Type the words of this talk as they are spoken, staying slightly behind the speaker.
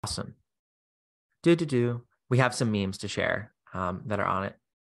Awesome. Do. We have some memes to share that are on it,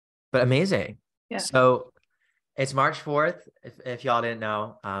 but amazing. Yeah. So it's March 4th. If y'all didn't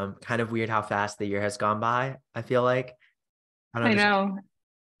know, kind of weird how fast the year has gone by. I feel like I don't I understand. know.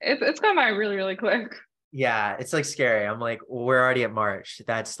 It's gone by really, really quick. Yeah, it's like scary. I'm like, we're already at March.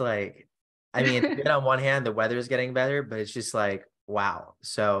 That's like, I mean, it's good on one hand, the weather is getting better, but it's just like, wow.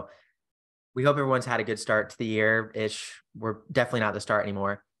 So we hope everyone's had a good start to the year ish. We're definitely not the start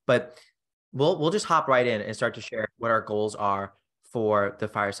anymore, but we'll just hop right in and start to share what our goals are for the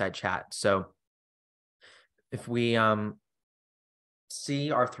fireside chat. So if we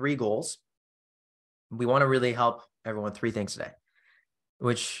see our three goals, we want to really help everyone three things today,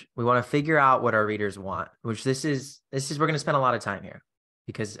 which we want to figure out what our readers want, which this is we're going to spend a lot of time here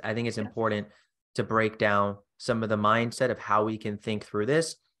because I think it's Yes. important to break down some of the mindset of how we can think through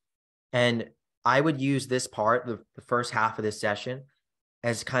this. And I would use this part, the first half of this session,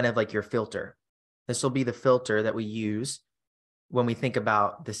 as kind of like your filter. This will be the filter that we use when we think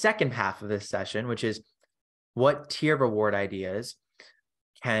about the second half of this session, which is what tier reward ideas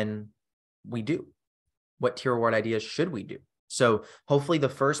can we do? What tier reward ideas should we do? So hopefully the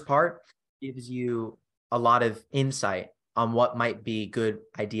first part gives you a lot of insight on what might be good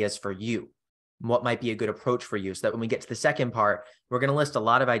ideas for you, what might be a good approach for you, so that when we get to the second part, we're going to list a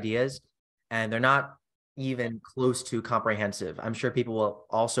lot of ideas and they're not even close to comprehensive. I'm sure people will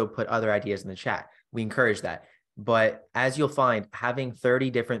also put other ideas in the chat. We encourage that. But as you'll find, having 30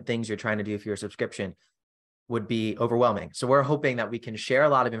 different things you're trying to do for your subscription would be overwhelming. So we're hoping that we can share a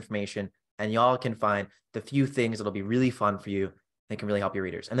lot of information and y'all can find the few things that'll be really fun for you that can really help your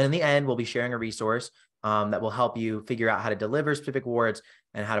readers. And then in the end, we'll be sharing a resource that will help you figure out how to deliver specific awards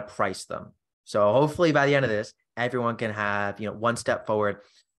and how to price them. So hopefully by the end of this, everyone can have, one step forward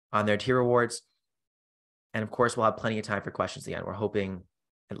on their tier rewards. And of course, we'll have plenty of time for questions at the end. We're hoping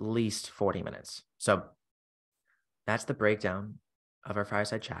at least 40 minutes. So that's the breakdown of our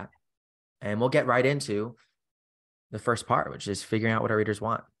fireside chat. And we'll get right into the first part, which is figuring out what our readers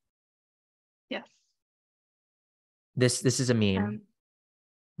want. Yes. This is a meme. Um,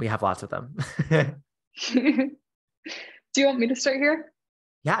 We have lots of them. do you want me to start here?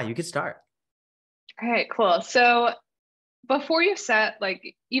 Yeah, you could start. All right, cool. So before you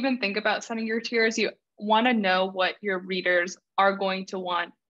even think about setting your tiers, you want to know what your readers are going to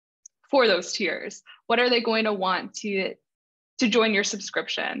want for those tiers. What are they going to want to join your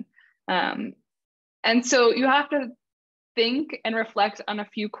subscription? And so you have to think and reflect on a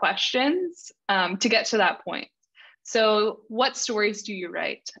few questions to get to that point. So what stories do you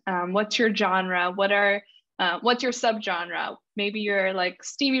write? What's your genre? What's your subgenre? Maybe you're like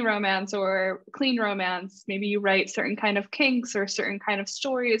steamy romance or clean romance. Maybe you write certain kind of kinks or certain kind of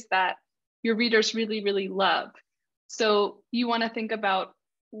stories that your readers really, really love. So you want to think about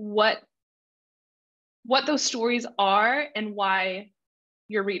what those stories are and why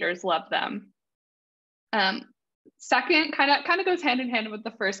your readers love them. Second, kind of goes hand in hand with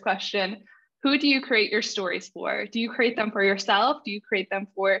the first question. Who do you create your stories for? Do you create them for yourself? Do you create them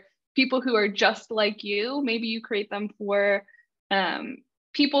for people who are just like you? Maybe you create them for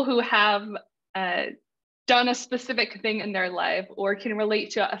people who have done a specific thing in their life or can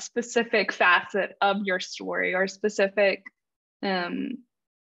relate to a specific facet of your story or specific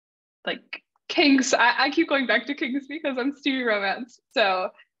like kinks. I keep going back to kinks because I'm steamy romance. So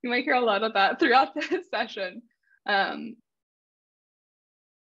you might hear a lot of that throughout this session.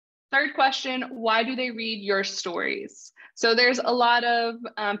 Third question, why do they read your stories? So there's a lot of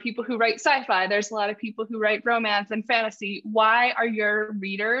people who write sci-fi. There's a lot of people who write romance and fantasy. Why are your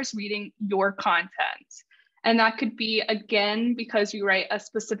readers reading your content? And that could be, again, because you write a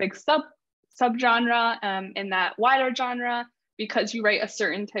specific subgenre in that wider genre, because you write a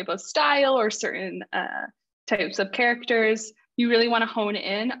certain type of style or certain types of characters. You really want to hone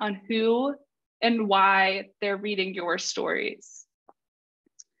in on who and why they're reading your stories.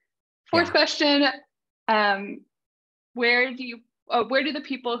 Fourth question, where do the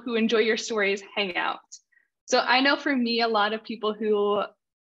people who enjoy your stories hang out? So I know for me, a lot of people who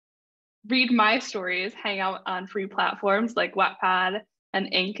read my stories hang out on free platforms like Wattpad and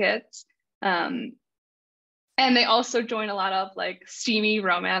Inkit. And they also join a lot of like steamy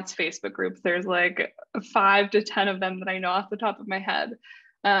romance Facebook groups. There's like 5 to 10 of them that I know off the top of my head.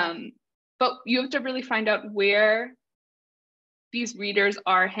 But you have to really find out where these readers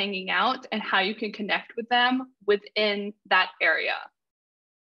are hanging out and how you can connect with them within that area.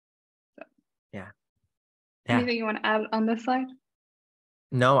 So, Yeah. anything you want to add on this slide?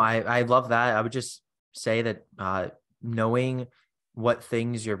 No, I love that. I would just say that knowing what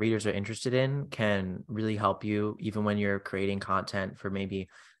things your readers are interested in can really help you, even when you're creating content for maybe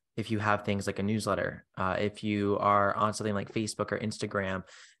if you have things like a newsletter, if you are on something like Facebook or Instagram,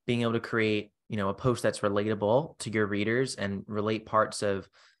 being able to create, a post that's relatable to your readers and relate parts of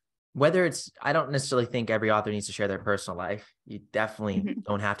whether it's, I don't necessarily think every author needs to share their personal life. You definitely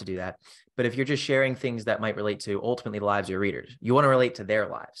don't have to do that. But if you're just sharing things that might relate to ultimately the lives of your readers, you want to relate to their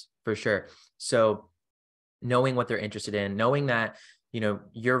lives for sure. So knowing what they're interested in, knowing that,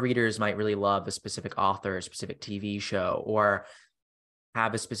 your readers might really love a specific author, a specific TV show, or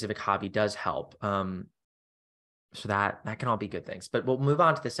have a specific hobby does help. So that can all be good things. But we'll move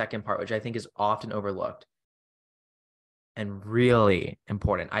on to the second part, which I think is often overlooked and really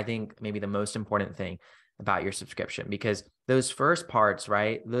important. I think maybe the most important thing about your subscription, because those first parts,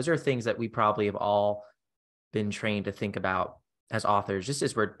 right? Those are things that we probably have all been trained to think about as authors, just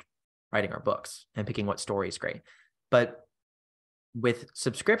as we're writing our books and picking what story is great. But with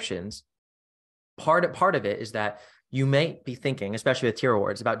subscriptions, part of it is that you may be thinking, especially with tier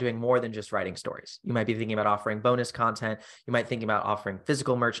rewards, about doing more than just writing stories. You might be thinking about offering bonus content. You might think about offering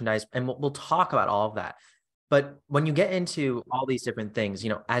physical merchandise, and we'll talk about all of that. But when you get into all these different things,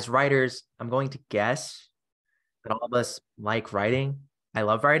 as writers, I'm going to guess that all of us like writing. I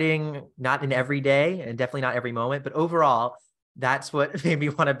love writing, not in every day and definitely not every moment, but overall, that's what made me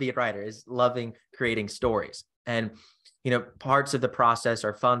want to be a writer, is loving creating stories. And, parts of the process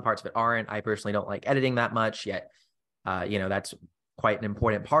are fun, parts of it aren't. I personally don't like editing that much yet. That's quite an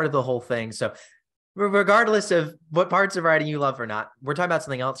important part of the whole thing. So regardless of what parts of writing you love or not, we're talking about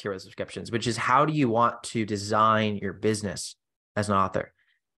something else here with subscriptions, which is how do you want to design your business as an author?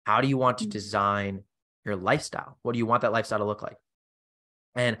 How do you want to design your lifestyle? What do you want that lifestyle to look like?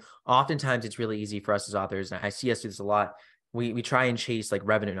 And oftentimes it's really easy for us as authors, and I see us do this a lot. We try and chase like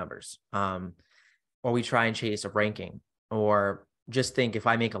revenue numbers, or we try and chase a ranking, or just think if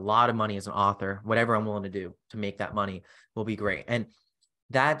I make a lot of money as an author, whatever I'm willing to do to make that money will be great. And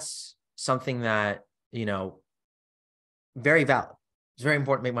that's something that, very valid. It's very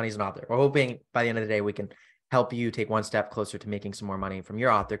important to make money as an author. We're hoping by the end of the day, we can help you take one step closer to making some more money from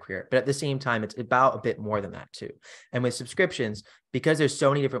your author career. But at the same time, it's about a bit more than that too. And with subscriptions, because there's so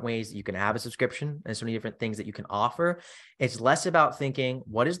many different ways that you can have a subscription and so many different things that you can offer, it's less about thinking,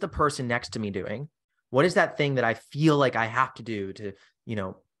 what is the person next to me doing? What is that thing that I feel like I have to do to,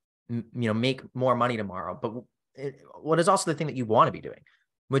 make more money tomorrow? But what is also the thing that you want to be doing?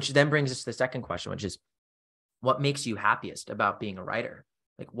 Which then brings us to the second question, which is what makes you happiest about being a writer?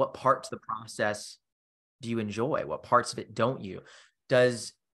 Like what parts of the process do you enjoy? What parts of it don't you?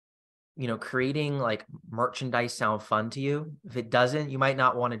 Does, creating like merchandise sound fun to you? If it doesn't, you might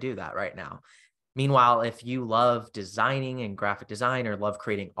not want to do that right now. Meanwhile, if you love designing and graphic design or love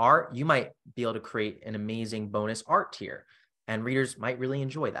creating art, you might be able to create an amazing bonus art tier, and readers might really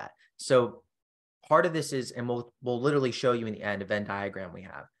enjoy that. So part of this is, and we'll literally show you in the end, a Venn diagram we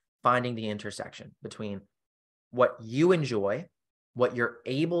have, finding the intersection between what you enjoy, what you're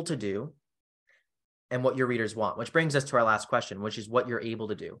able to do, and what your readers want, which brings us to our last question, which is what you're able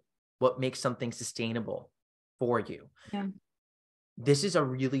to do. What makes something sustainable for you? Yeah. This is a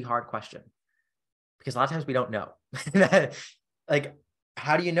really hard question because a lot of times we don't know. Like,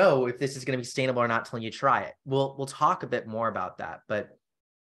 how do you know if this is going to be sustainable or not until you try it? We'll talk a bit more about that, but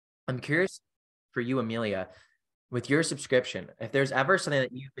I'm curious for you, Amelia, with your subscription, if there's ever something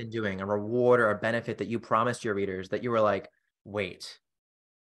that you've been doing, a reward or a benefit that you promised your readers that you were like, wait,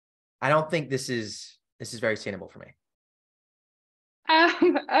 I don't think this is very sustainable for me.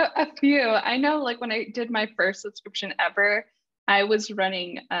 A few. I know, like when I did my first subscription ever, I was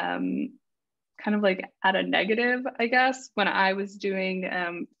running kind of like at a negative, I guess, when I was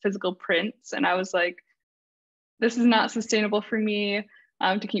doing physical prints, and I was like, this is not sustainable for me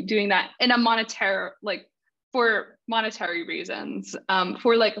to keep doing that in a for monetary reasons,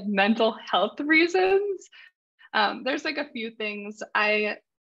 for like mental health reasons. There's like a few things.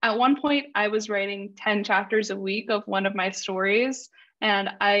 At one point, I was writing 10 chapters a week of one of my stories. And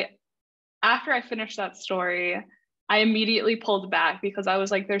after I finished that story, I immediately pulled back because I was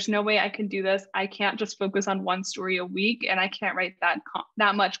like, there's no way I can do this. I can't just focus on one story a week, and I can't write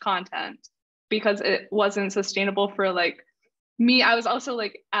that much content because it wasn't sustainable for like me. I was also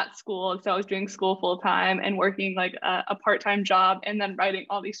like at school. So I was doing school full time and working like a part-time job and then writing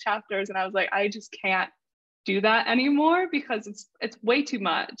all these chapters. And I was like, I just can't do that anymore because it's way too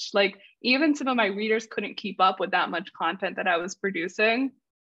much. Like even some of my readers couldn't keep up with that much content that I was producing.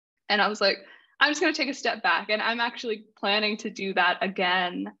 And I was like, I'm just going to take a step back. And I'm actually planning to do that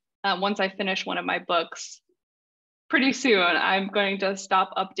again once I finish one of my books pretty soon. I'm going to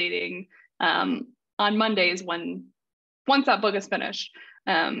stop updating on Mondays once that book is finished,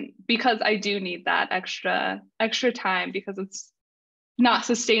 because I do need that extra time, because it's not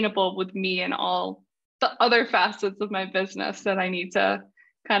sustainable with me and all the other facets of my business that I need to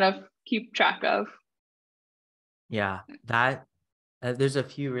kind of keep track of. Yeah, that there's a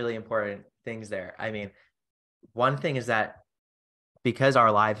few really important things there. I mean, one thing is that because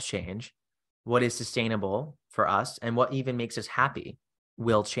our lives change, what is sustainable for us and what even makes us happy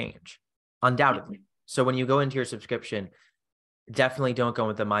will change, undoubtedly. So when you go into your subscription, definitely don't go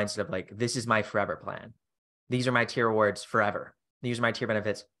with the mindset of like, this is my forever plan. These are my tier rewards forever. These are my tier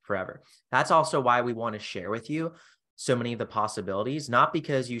benefits forever. That's also why we want to share with you so many of the possibilities, not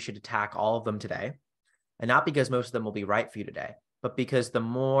because you should attack all of them today, and not because most of them will be right for you today, but because the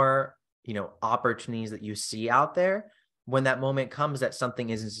more, opportunities that you see out there, when that moment comes that something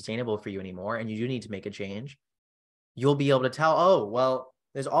isn't sustainable for you anymore and you do need to make a change, you'll be able to tell, oh, well,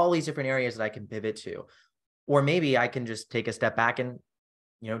 there's all these different areas that I can pivot to. Or maybe I can just take a step back and,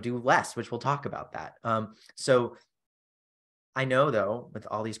 do less, which we'll talk about that. So I know, though, with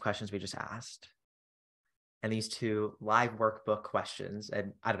all these questions we just asked and these 2 live workbook questions,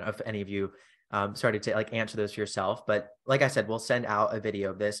 and I don't know if any of you started to like answer those for yourself, but like I said, we'll send out a video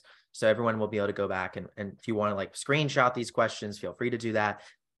of this so everyone will be able to go back and if you want to like screenshot these questions, feel free to do that.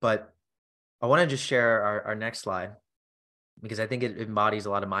 But I want to just share our next slide because I think it embodies a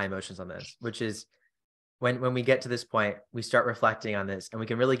lot of my emotions on this, which is when we get to this point, we start reflecting on this and we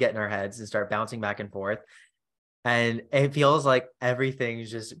can really get in our heads and start bouncing back and forth. And it feels like everything's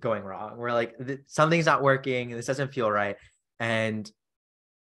just going wrong. We're like, something's not working. This doesn't feel right. And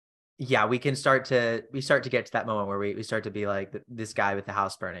yeah, we start to get to that moment where we start to be like this guy with the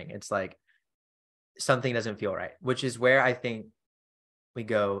house burning. It's like something doesn't feel right, which is where I think we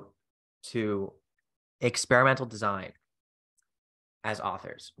go to experimental design as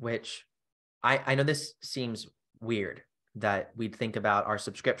authors, which I know this seems weird that we'd think about our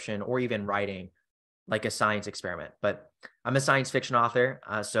subscription or even writing like a science experiment, but I'm a science fiction author.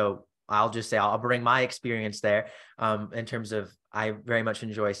 So I'll just say I'll bring my experience there in terms of I very much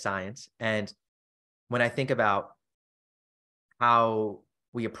enjoy science. And when I think about how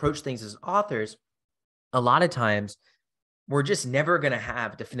we approach things as authors, a lot of times we're just never going to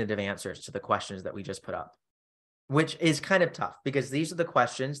have definitive answers to the questions that we just put up, which is kind of tough because these are the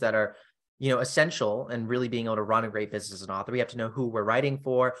questions that are, essential and really being able to run a great business as an author. We have to know who we're writing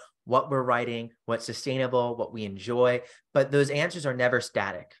for, what we're writing, what's sustainable, what we enjoy. But those answers are never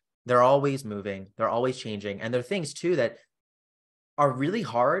static. They're always moving. They're always changing. And they're things too that are really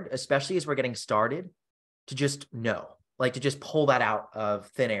hard, especially as we're getting started, to just know, like to just pull that out of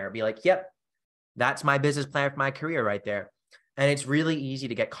thin air, be like, yep, that's my business plan for my career right there. And it's really easy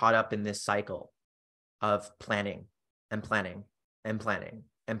to get caught up in this cycle of planning and planning and planning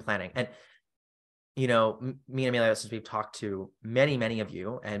and planning. And me and Amelia, since we've talked to many, many of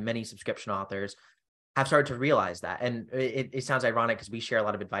you and many subscription authors, have started to realize that. And it sounds ironic because we share a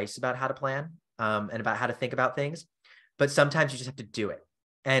lot of advice about how to plan and about how to think about things. But sometimes you just have to do it.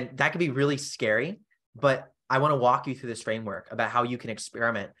 And that can be really scary. But I want to walk you through this framework about how you can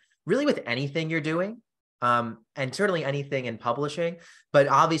experiment really with anything you're doing and certainly anything in publishing. But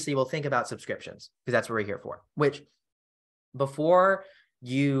obviously, we'll think about subscriptions because that's what we're here for, which before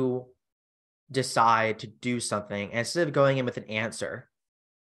you decide to do something, instead of going in with an answer,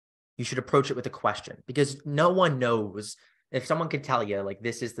 you should approach it with a question because no one knows. If someone could tell you, like,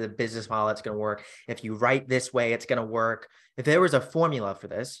 this is the business model that's going to work, if you write this way, it's going to work. If there was a formula for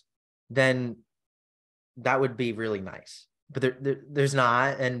this, then that would be really nice. But there's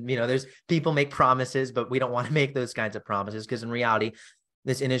not. And, there's people make promises, but we don't want to make those kinds of promises because in reality,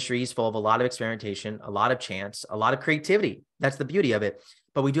 this industry is full of a lot of experimentation, a lot of chance, a lot of creativity. That's the beauty of it.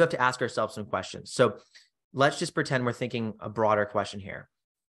 But we do have to ask ourselves some questions. So let's just pretend we're thinking a broader question here.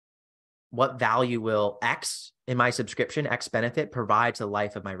 What value will X in my subscription, X benefit, provide to the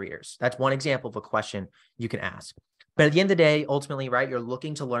life of my readers? That's one example of a question you can ask. But at the end of the day, ultimately, right, you're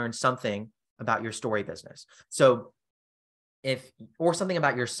looking to learn something about your story business. So or something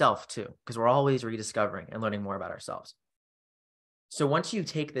about yourself too, because we're always rediscovering and learning more about ourselves. So once you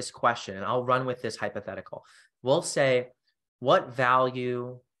take this question, and I'll run with this hypothetical, we'll say, what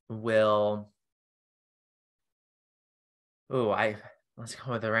value will, let's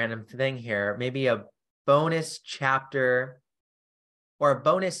go with a random thing here. Maybe a bonus chapter or a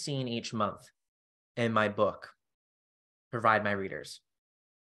bonus scene each month in my book provide my readers.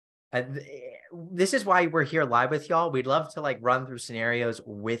 This is why we're here live with y'all. We'd love to run through scenarios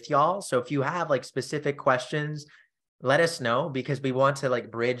with y'all. So if you have specific questions, let us know because we want to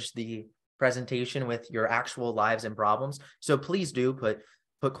bridge the presentation with your actual lives and problems. So please do put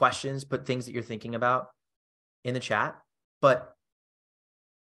questions, put things that you're thinking about in the chat. But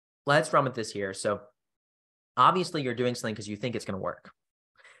let's run with this here. So Obviously, you're doing something because you think it's going to work,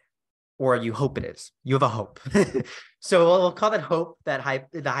 or you hope it is. You have a hope. So we'll call that hope, the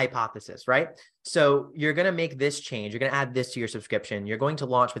hypothesis, right? So you're going to make this change. You're going to add this to your subscription. You're going to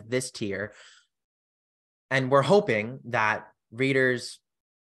launch with this tier. And we're hoping that readers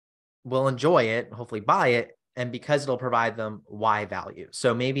will enjoy it, hopefully buy it, and because it'll provide them Y value.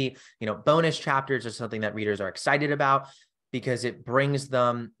 So maybe, bonus chapters are something that readers are excited about because it brings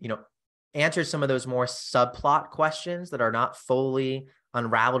them, answers some of those more subplot questions that are not fully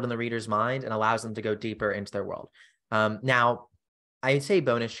unraveled in the reader's mind and allows them to go deeper into their world. Now, I'd say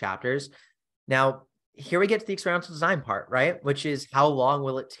bonus chapters. Now, here we get to the experimental design part, right? Which is how long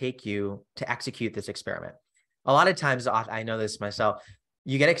will it take you to execute this experiment? A lot of times, I know this myself,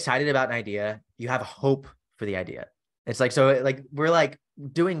 you get excited about an idea, you have hope for the idea. It's like, so like, we're like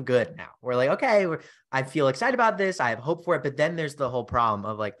doing good now. We're like, okay, I feel excited about this. I have hope for it. But then there's the whole problem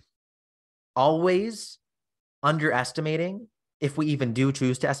of like always underestimating, if we even do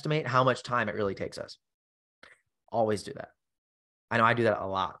choose to estimate, how much time it really takes us. Always do that. I know I do that a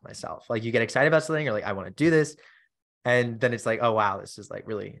lot myself. Like you get excited about something, you're like, I want to do this. And then it's like, oh, wow, this is like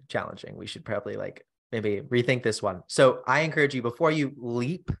really challenging. We should probably like maybe rethink this one. So I encourage you, before you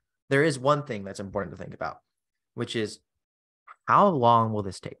leap, there is one thing that's important to think about, which is how long will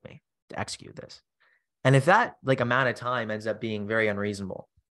this take me to execute this? And if that like amount of time ends up being very unreasonable,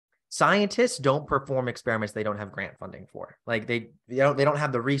 scientists don't perform experiments they don't have grant funding for. Like they don't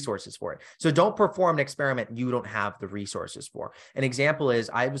have the resources for it. So don't perform an experiment you don't have the resources for. An example is,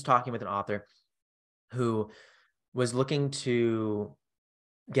 I was talking with an author who was looking to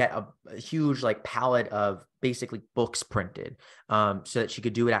get a huge like palette of basically books printed, so that she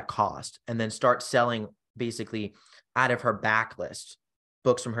could do it at cost and then start selling basically out of her backlist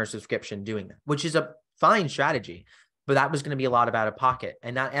books from her subscription doing that, which is a fine strategy. But that was going to be a lot of out of pocket.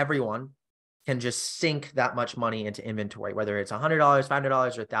 And not everyone can just sink that much money into inventory, whether it's $100,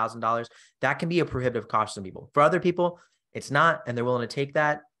 $500, or $1,000. That can be a prohibitive cost to some people. For other people, it's not, and they're willing to take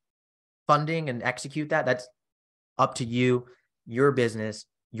that funding and execute that. That's up to you, your business,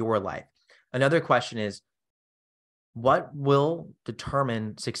 your life. Another question is, what will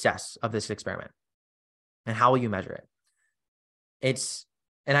determine success of this experiment? And how will you measure it?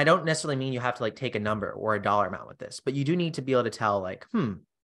 And I don't necessarily mean you have to like take a number or a dollar amount with this, but you do need to be able to tell like,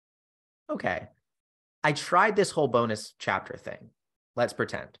 okay, I tried this whole bonus chapter thing. Let's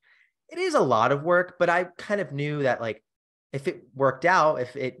pretend it is a lot of work, but I kind of knew that like, if it worked out,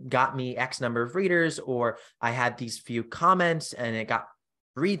 if it got me X number of readers, or I had these few comments and it got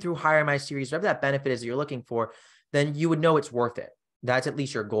read through higher in my series, whatever that benefit is that you're looking for, then you would know it's worth it. That's at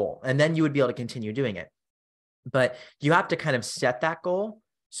least your goal. And then you would be able to continue doing it. But you have to kind of set that goal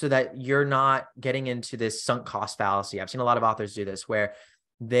so that you're not getting into this sunk cost fallacy. I've seen a lot of authors do this where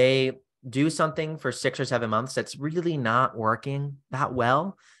they do something for 6 or 7 months that's really not working that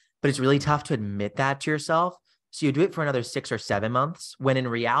well, but it's really tough to admit that to yourself. So you do it for another 6 or 7 months, when in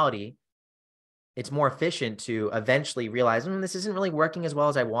reality, it's more efficient to eventually realize, this isn't really working as well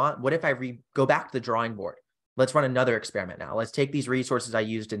as I want. What if I go back to the drawing board? Let's run another experiment now. Let's take these resources I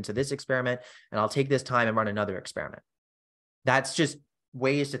used into this experiment, and I'll take this time and run another experiment. That's just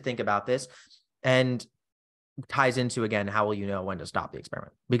ways to think about this, and ties into, again, how will you know when to stop the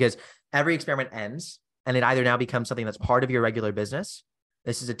experiment? Because every experiment ends and it either now becomes something that's part of your regular business.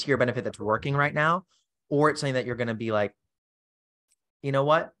 This is a tier benefit that's working right now, or it's something that you're going to be like, you know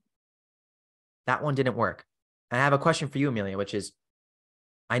what? That one didn't work. And I have a question for you, Amelia, which is,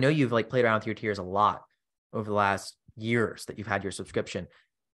 I know you've like played around with your tiers a lot over the last years that you've had your subscription.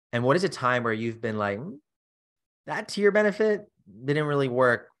 And what is a time where you've been like, that tier benefit didn't really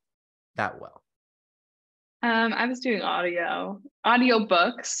work that well? I was doing audio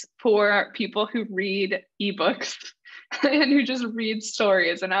books for people who read ebooks and who just read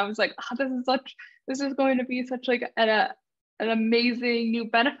stories. And I was like, this is going to be such like an amazing new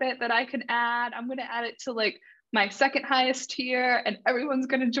benefit that I can add. I'm going to add it to like my second highest tier, and everyone's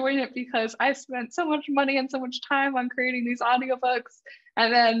going to join it because I spent so much money and so much time on creating these audiobooks.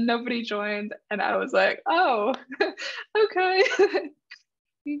 And then nobody joined. And I was like, oh, okay.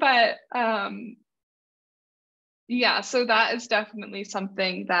 But yeah, so that is definitely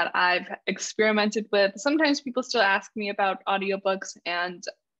something that I've experimented with. Sometimes people still ask me about audiobooks, and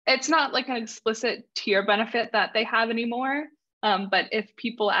it's not like an explicit tier benefit that they have anymore. But if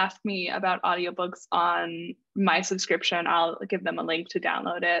people ask me about audiobooks on my subscription, I'll give them a link to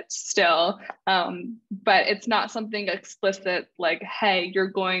download it still. But it's not something explicit like, hey, you're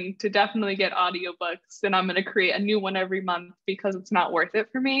going to definitely get audiobooks and I'm going to create a new one every month, because it's not worth it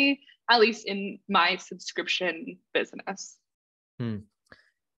for me, at least in my subscription business.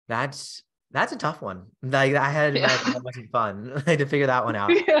 That's That's a tough one. Like I had to Yeah. imagine that wasn't fun to figure that one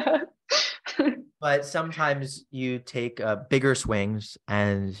out. Yeah. But sometimes you take bigger swings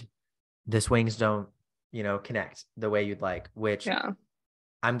and the swings don't, connect the way you'd like, which Yeah.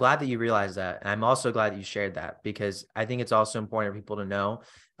 I'm glad that you realized that. And I'm also glad that you shared that because I think it's also important for people to know.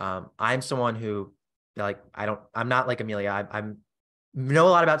 I'm someone who I'm not like Amelia. I'm know a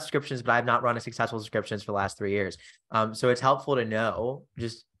lot about subscriptions, but I've not run a successful subscriptions for the last 3 years. So it's helpful to know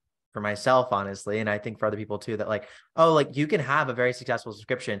just for myself, honestly. And I think for other people too, that like you can have a very successful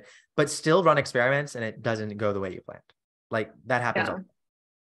subscription, but still run experiments and it doesn't go the way you planned. Like that happens. Yeah.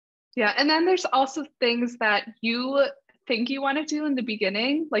 Yeah. And then there's also things that you think you want to do in the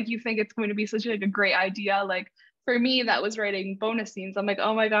beginning. Like you think it's going to be such like a great idea. Like for me, that was writing bonus scenes. I'm like,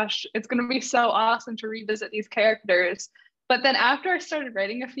 oh my gosh, it's going to be so awesome to revisit these characters. But then after I started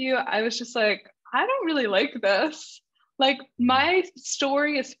writing a few, I was just like, I don't really like this. Like my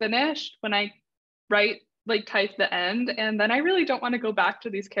story is finished when I write, like type the end. And then I really don't want to go back to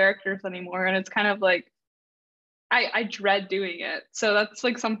these characters anymore. And it's kind of like, I dread doing it. So that's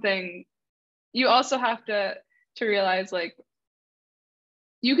like something you also have to realize like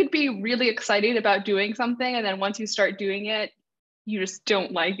you could be really excited about doing something and then once you start doing it, you just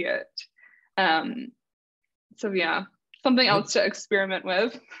don't like it. Um, so yeah, something Which, else to experiment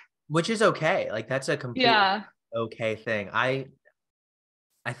with. which is okay. Like that's a completely Yeah. okay thing. I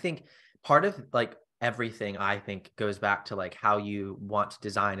think part of like everything I think goes back to like how you want to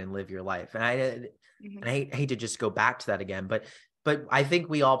design and live your life. And Mhm. I hate to just go back to that again, but I think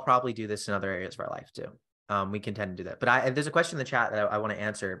we all probably do this in other areas of our life too. We can tend to do that. But there's a question in the chat that I want to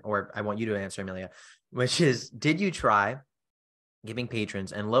answer, or I want you to answer, Amelia, which is, did you try giving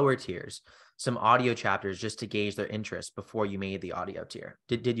patrons and lower tiers some audio chapters just to gauge their interest before you made the audio tier?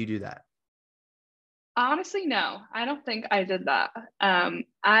 Did you do that? Honestly, no, I don't think I did that.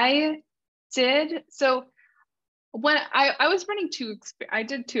 I did. So when I was running I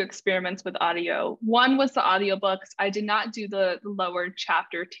did two experiments with audio. One was the audiobooks. I did not do the lower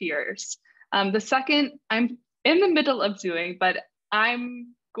chapter tiers. The second I'm in the middle of doing, but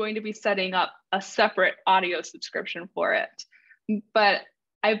I'm going to be setting up a separate audio subscription for it. But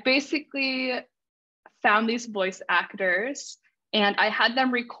I basically found these voice actors and I had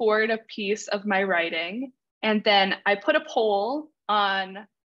them record a piece of my writing. And then I put a poll on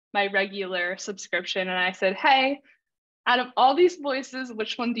my regular subscription and I said, hey, out of all these voices,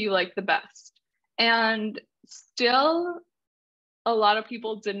 which one do you like the best? And still, a lot of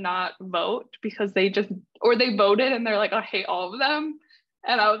people did not vote because they voted and they're like, I hate all of them.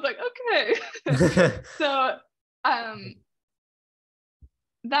 And I was like, okay. So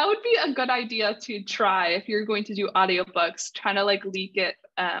that would be a good idea to try if you're going to do audiobooks, trying to like leak it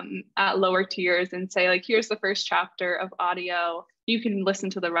at lower tiers and say like, here's the first chapter of audio. You can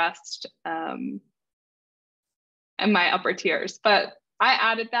listen to the rest in my upper tiers. But I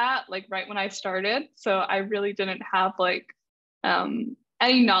added that like right when I started. So I really didn't have like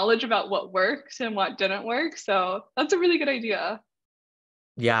any knowledge about what worked and what didn't work. So that's a really good idea.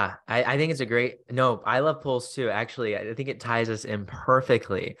 Yeah, I think it's no, I love polls too. Actually, I think it ties us in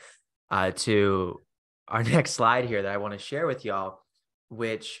perfectly to our next slide here that I want to share with y'all,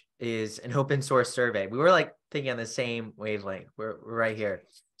 which is an open source survey. We were like thinking on the same wavelength. We're right here.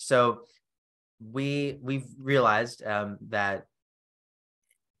 So we've realized that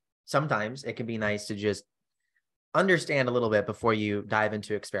sometimes it can be nice to just understand a little bit before you dive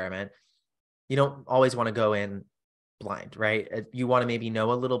into experiment. You don't always want to go in blind, right? You want to maybe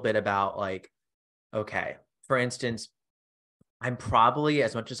know a little bit about like, okay, for instance, I'm probably,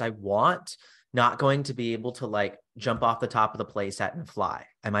 as much as I want, not going to be able to like jump off the top of the play set and fly.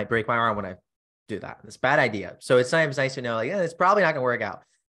 I might break my arm when I do that. It's a bad idea. So it's sometimes nice to know like, yeah, it's probably not going to work out.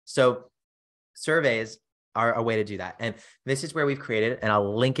 So surveys are a way to do that. And this is where we've created, and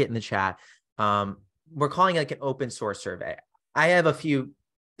I'll link it in the chat. We're calling it like an open source survey. I have a few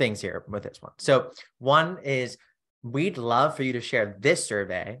things here with this one. So one is, we'd love for you to share this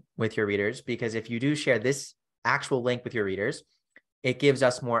survey with your readers, because if you do share this actual link with your readers, it gives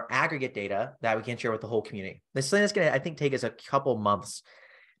us more aggregate data that we can share with the whole community. This thing is going to, I think, take us a couple months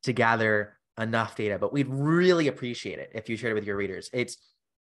to gather enough data, but we'd really appreciate it if you shared it with your readers. It's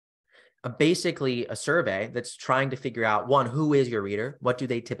basically a survey that's trying to figure out, one, who is your reader? What do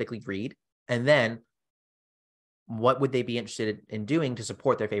they typically read? And then what would they be interested in doing to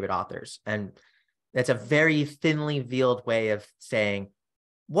support their favorite authors? And that's a very thinly veiled way of saying,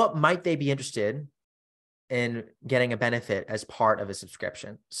 what might they be interested in getting a benefit as part of a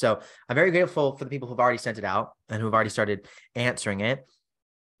subscription? So I'm very grateful for the people who've already sent it out and who've already started answering it.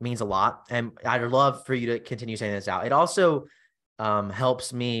 It means a lot. And I'd love for you to continue sending this out. It also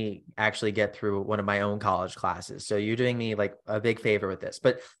helps me actually get through one of my own college classes. So you're doing me like a big favor with this,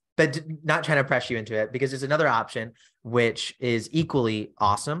 but not trying to press you into it, because there's another option, which is equally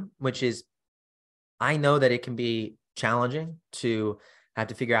awesome, which is, I know that it can be challenging to have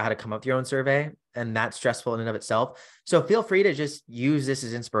to figure out how to come up with your own survey, and that's stressful in and of itself. So feel free to just use this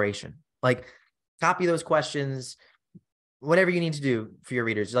as inspiration. Like, copy those questions, whatever you need to do for your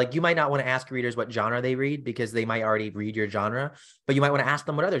readers. Like, you might not want to ask readers what genre they read, because they might already read your genre, but you might want to ask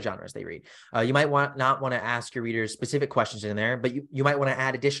them what other genres they read. You might not want to ask your readers specific questions in there, but you might want to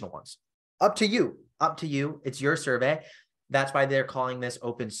add additional ones. Up to you. It's your survey. That's why they're calling this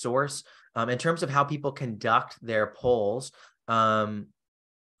open source. In terms of how people conduct their polls, is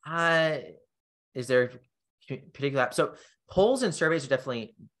there a particular? So polls and surveys are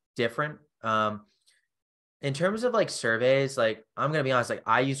definitely different. In terms of like surveys, like, I'm going to be honest, like,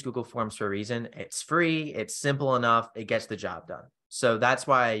 I use Google Forms for a reason. It's free. It's simple enough. It gets the job done. So that's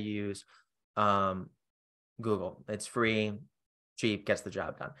why I use Google. It's free, cheap, gets the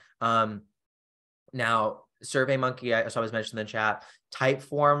job done. Now, SurveyMonkey, so I was mentioned in the chat,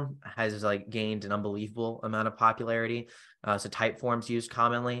 Typeform has like gained an unbelievable amount of popularity. So Typeform's used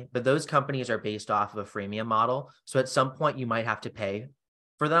commonly, but those companies are based off of a freemium model. So at some point you might have to pay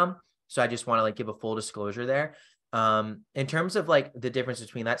for them. So I just want to like give a full disclosure there. In terms of like the difference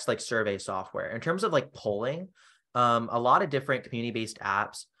between, that's like survey software. In terms of like polling, a lot of different community-based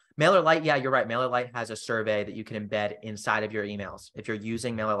apps. MailerLite, yeah, you're right. MailerLite has a survey that you can embed inside of your emails if you're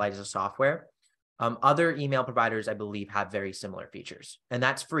using MailerLite as a software. Other email providers, I believe, have very similar features, and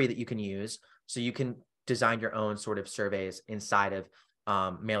that's free that you can use. So you can design your own sort of surveys inside of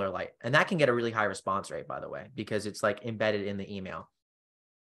MailerLite, and that can get a really high response rate, by the way, because it's like embedded in the email.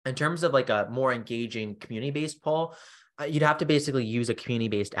 In terms of like a more engaging community-based poll, you'd have to basically use a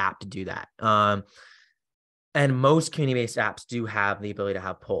community-based app to do that. And most community-based apps do have the ability to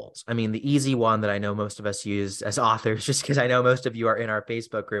have polls. I mean, the easy one that I know most of us use as authors, just because I know most of you are in our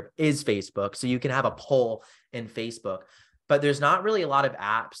Facebook group, is Facebook. So you can have a poll in Facebook, but there's not really a lot of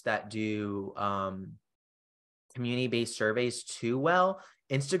apps that do community-based surveys too well.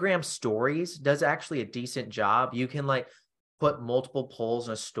 Instagram Stories does actually a decent job. You can like put multiple polls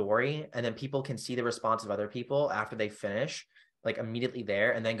in a story, and then people can see the response of other people after they finish, like immediately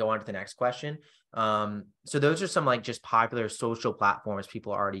there, and then go on to the next question. So those are some like just popular social platforms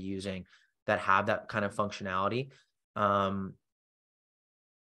people are already using that have that kind of functionality. I'd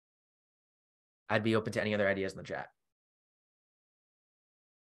be open to any other ideas in the chat,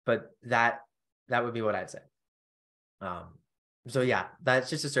 but that would be what I'd say. So yeah, that's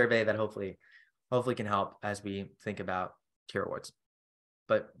just a survey that hopefully can help as we think about tier rewards.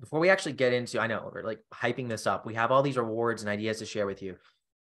 But before we actually get into, I know we're like hyping this up. We have all these rewards and ideas to share with you.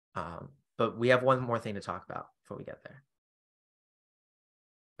 But we have one more thing to talk about before we get there,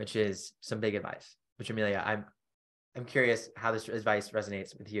 which is some big advice. Which, Amelia, I'm curious how this advice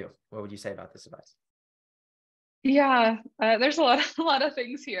resonates with you. What would you say about this advice? Yeah, there's a lot of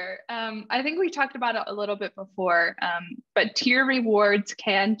things here. I think we talked about it a little bit before, but tier rewards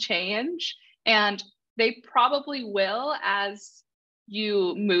can change, and they probably will as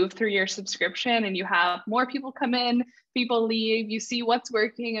you move through your subscription and you have more people come in, people leave, you see what's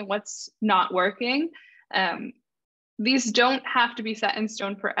working and what's not working. These don't have to be set in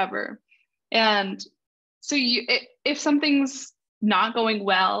stone forever. And so if something's not going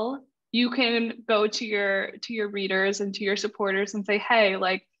well, you can go to your readers and to your supporters and say, hey,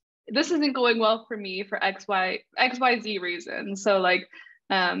 like, this isn't going well for me for XYZ reason. So like,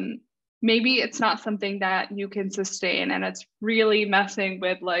 maybe it's not something that you can sustain, and it's really messing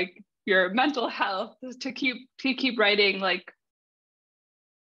with like your mental health to keep writing like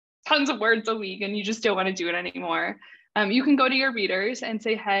tons of words a week, and you just don't want to do it anymore. You can go to your readers and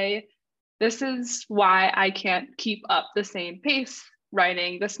say, hey, this is why I can't keep up the same pace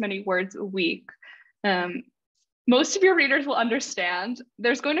writing this many words a week. Most of your readers will understand.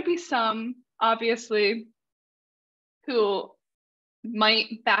 There's going to be some, obviously, who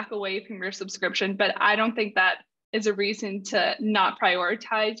might back away from your subscription, but I don't think that is a reason to not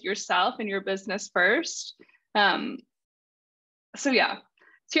prioritize yourself and your business first. So yeah,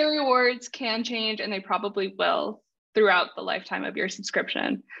 tier rewards can change, and they probably will throughout the lifetime of your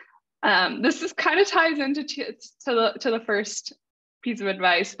subscription. This is kind of ties into the first piece of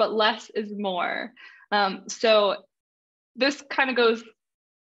advice, but less is more. So this kind of goes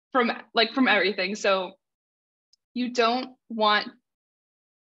from everything. So you don't want,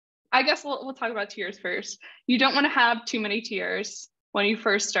 I guess we'll talk about tiers first. You don't want to have too many tiers when you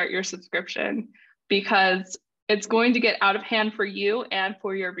first start your subscription, because it's going to get out of hand for you and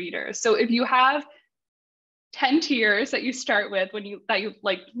for your readers. So if you have 10 tiers that you start with that you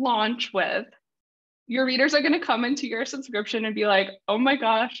like launch with, your readers are going to come into your subscription and be like, oh my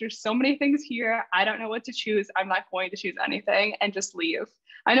gosh, there's so many things here. I don't know what to choose. I'm not going to choose anything, and just leave.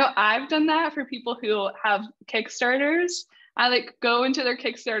 I know I've done that for people who have Kickstarters. I like go into their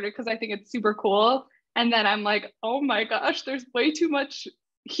Kickstarter because I think it's super cool. And then I'm like, oh my gosh, there's way too much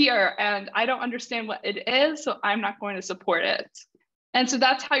here and I don't understand what it is. So I'm not going to support it. And so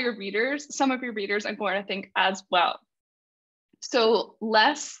that's how some of your readers are going to think as well. So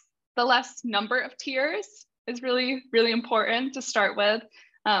the less number of tiers is really, really important to start with,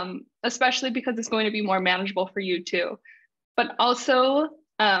 especially because it's going to be more manageable for you too. But also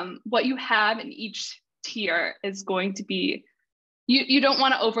what you have in each tier is going to be, you don't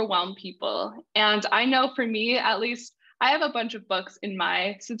want to overwhelm people. And I know for me, at least, I have a bunch of books in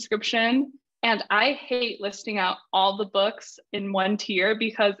my subscription, and I hate listing out all the books in one tier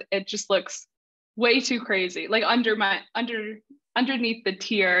because it just looks way too crazy, like underneath the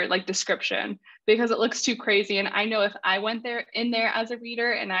tier like description, because it looks too crazy. And I know if I went in there as a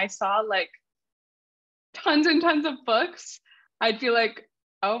reader and I saw like tons and tons of books, I'd be like,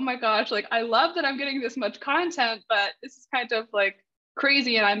 oh my gosh, like I love that I'm getting this much content, but this is kind of like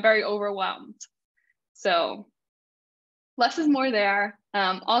crazy and I'm very overwhelmed. So less is more there.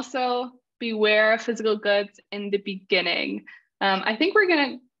 Also beware of physical goods in the beginning. I think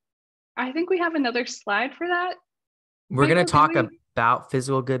we have another slide for that. We're going to talk about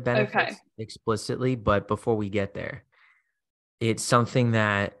physical good benefits explicitly, but before we get there, it's something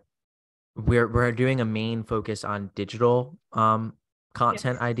that we're doing a main focus on digital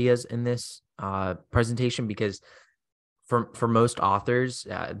content ideas in this presentation, because for most authors,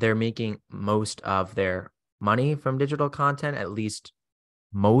 they're making most of their money from digital content, at least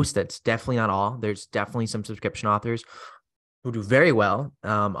most. That's definitely not all. There's definitely some subscription authors who do very well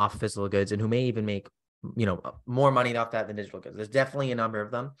off of physical goods and who may even make more money off that than digital goods. There's definitely a number of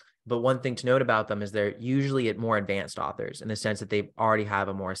them. But one thing to note about them is they're usually at more advanced authors in the sense that they already have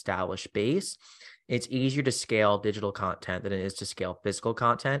a more established base. It's easier to scale digital content than it is to scale physical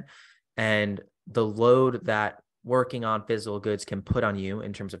content. And the load that working on physical goods can put on you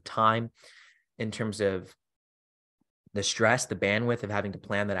in terms of time, in terms of the stress, the bandwidth of having to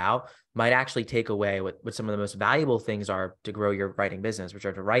plan that out, might actually take away what some of the most valuable things are to grow your writing business, which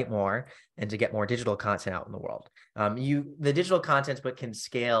are to write more and to get more digital content out in the world. The digital content's what can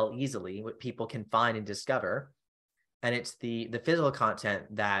scale easily, what people can find and discover. And it's the physical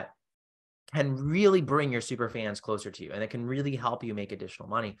content that can really bring your super fans closer to you, and it can really help you make additional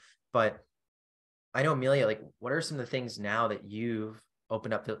money. But I know, Amelia, like, what are some of the things now that you've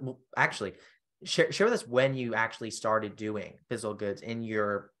opened up to, well, actually, share with us when you actually started doing physical goods in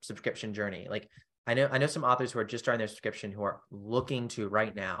your subscription journey. Like, I know some authors who are just starting their subscription who are looking to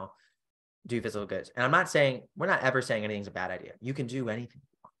right now do physical goods. And we're not ever saying anything's a bad idea. You can do anything.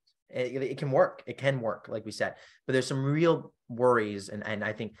 It can work. It can work, like we said. But there's some real worries and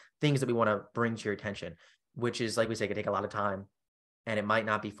I think things that we want to bring to your attention, which is, like we say, it can take a lot of time and it might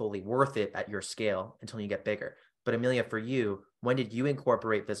not be fully worth it at your scale until you get bigger. But Amelia, for you, when did you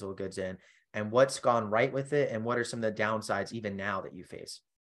incorporate physical goods in? And what's gone right with it? And what are some of the downsides even now that you face?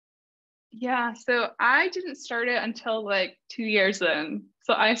 Yeah, so I didn't start it until like 2 years in.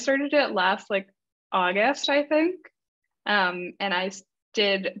 So I started it last like August, I think. And I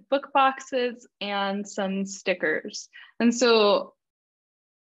did book boxes and some stickers. And so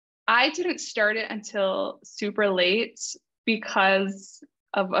I didn't start it until super late because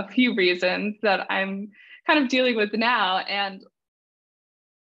of a few reasons that I'm kind of dealing with now. And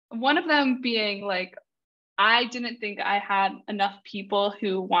one of them being like, I didn't think I had enough people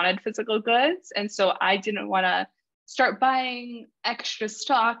who wanted physical goods. And so I didn't want to start buying extra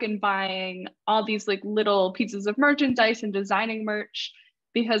stock and buying all these like little pieces of merchandise and designing merch,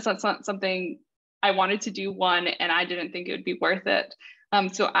 because that's not something I wanted to do, one, and I didn't think it would be worth it.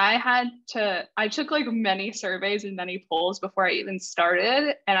 So I took like many surveys and many polls before I even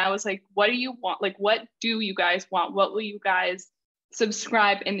started. And I was like, what do you want? Like, what do you guys want? What will you guys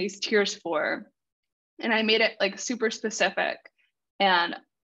subscribe in these tiers for? And I made it like super specific. And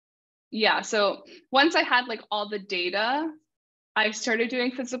yeah, so once I had like all the data, I started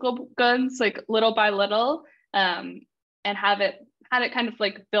doing physical goods like little by little, and had it kind of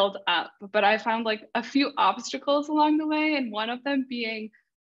like build up. But I found like a few obstacles along the way, and one of them being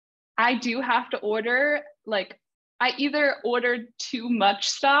I do have to order, like, I either ordered too much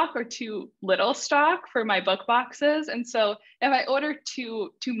stock or too little stock for my book boxes. And so if I order too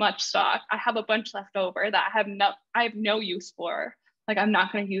much stock, I have a bunch left over that I have no use for. Like, I'm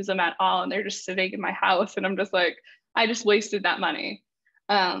not going to use them at all. And they're just sitting in my house. And I'm just like, I just wasted that money.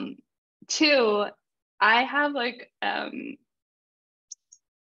 Two, I have like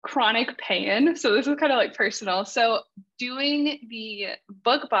chronic pain. So this is kind of like personal. So doing the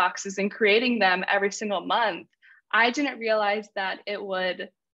book boxes and creating them every single month, I didn't realize that it would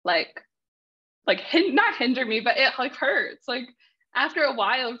like not hinder me, but it like hurts. Like after a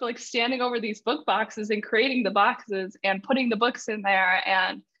while of like standing over these book boxes and creating the boxes and putting the books in there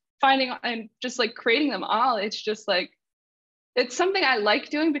and finding and just like creating them all, it's just like it's something I like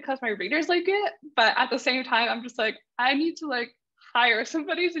doing because my readers like it. But at the same time, I'm just like, I need to like hire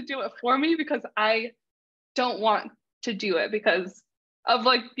somebody to do it for me because I don't want to do it because of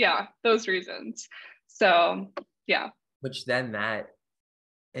like, yeah, those reasons. So yeah. Which then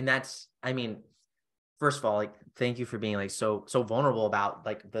that's, I mean, first of all, like, thank you for being like so vulnerable about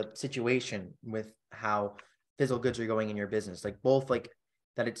like the situation with how physical goods are going in your business. Like both like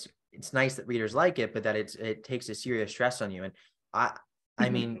that it's nice that readers like it, but that it takes a serious stress on you. And I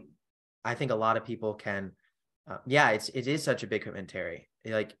mean, I think a lot of people can, it is such a big commentary.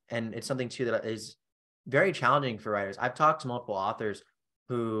 Like, and it's something too that is very challenging for writers. I've talked to multiple authors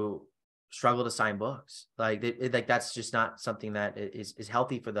who struggle to sign books. Like like that's just not something that is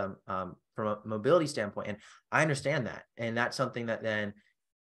healthy for them from a mobility standpoint. And I understand that. And that's something that then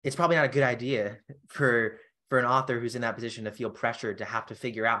it's probably not a good idea for an author who's in that position to feel pressured to have to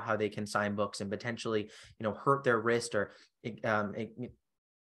figure out how they can sign books and potentially, hurt their wrist or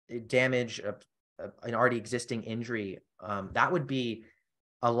damage an already existing injury. That would be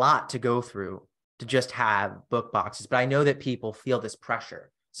a lot to go through to just have book boxes. But I know that people feel this pressure.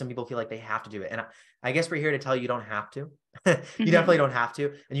 Some people feel like they have to do it. And I guess we're here to tell you don't have to. You definitely don't have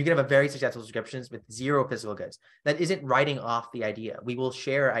to. And you can have a very successful subscriptions with zero physical goods. That isn't writing off the idea. We will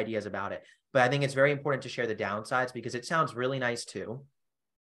share ideas about it. But I think it's very important to share the downsides because it sounds really nice too.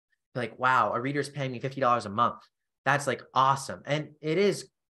 Like, wow, a reader's paying me $50 a month. That's like awesome. And it is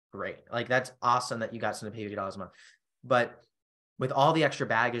great. Like, that's awesome that you got someone to pay $50 a month. But with all the extra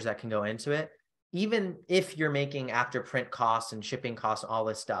baggage that can go into it, even if you're making after print costs and shipping costs and all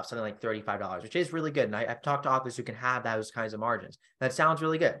this stuff, something like $35, which is really good. And I've talked to authors who can have those kinds of margins. That sounds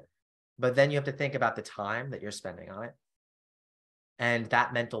really good. But then you have to think about the time that you're spending on it and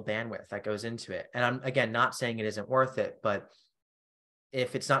that mental bandwidth that goes into it. And I'm, again, not saying it isn't worth it, but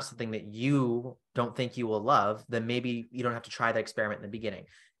if it's not something that you don't think you will love, then maybe you don't have to try that experiment in the beginning.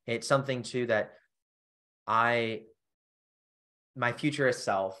 It's something too that my futurist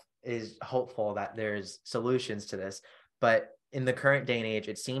self is hopeful that there's solutions to this, but in the current day and age,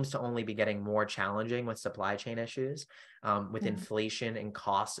 it seems to only be getting more challenging with supply chain issues, with inflation and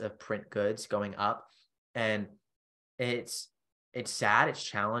costs of print goods going up. And it's sad, it's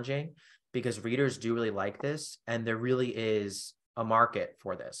challenging because readers do really like this. And there really is a market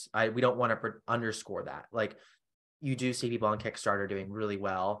for this. We don't want to underscore that. Like, you do see people on Kickstarter doing really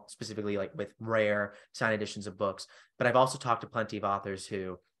well, specifically like with rare signed editions of books. But I've also talked to plenty of authors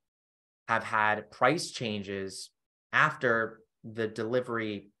who have had price changes after the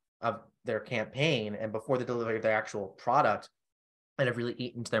delivery of their campaign and before the delivery of their actual product and have really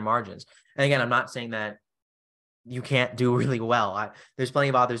eaten into their margins. And again, I'm not saying that you can't do really well. There's plenty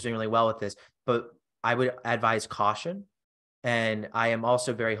of authors doing really well with this, but I would advise caution. And I am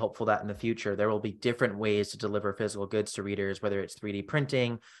also very hopeful that in the future, there will be different ways to deliver physical goods to readers, whether it's 3D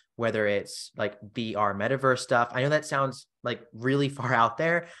printing, whether it's like VR metaverse stuff. I know that sounds like really far out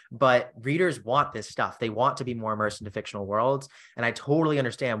there, but readers want this stuff. They want to be more immersed into fictional worlds. And I totally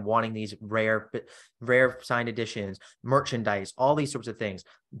understand wanting these rare signed editions, merchandise, all these sorts of things.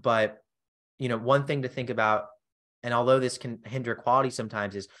 But, one thing to think about, and although this can hinder quality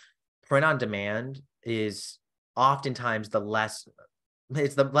sometimes, is print on demand is oftentimes the less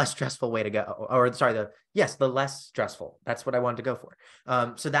stressful way to go, or sorry, the less stressful. That's what I wanted to go for.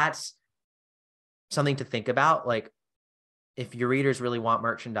 So that's something to think about. Like, if your readers really want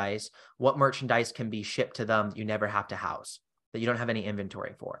merchandise, what merchandise can be shipped to them that you never have to house, that you don't have any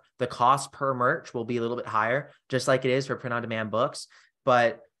inventory for? The cost per merch will be a little bit higher, just like it is for print on demand books.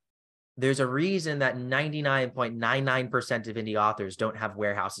 But there's a reason that 99.99% of indie authors don't have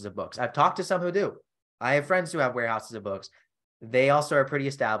warehouses of books. I've talked to some who do. I have friends who have warehouses of books. They also are pretty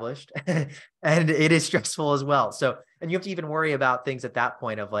established and it is stressful as well. So, and you have to even worry about things at that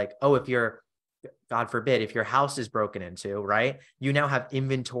point of like, oh, if you're, God forbid, if your house is broken into, right? You now have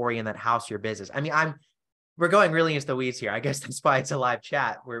inventory in that house, your business. I mean, we're going really into the weeds here. I guess that's why it's a live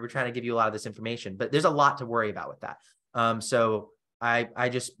chat where we're trying to give you a lot of this information, but there's a lot to worry about with that. So I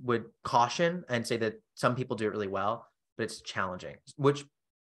just would caution and say that some people do it really well, but it's challenging, which,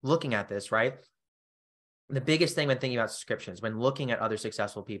 looking at this, right? The biggest thing when thinking about subscriptions, when looking at other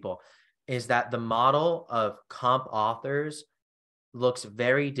successful people, is that the model of comp authors looks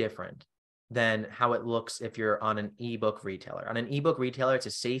very different than how it looks if you're on an ebook retailer. On an ebook retailer, it's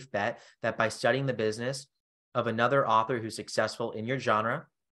a safe bet that by studying the business of another author who's successful in your genre,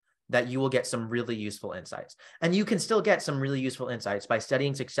 that you will get some really useful insights. And you can still get some really useful insights by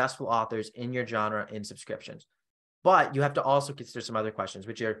studying successful authors in your genre in subscriptions. But you have to also consider some other questions,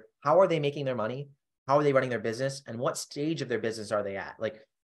 which are, how are they making their money? How are they running their business? And what stage of their business are they at? Like,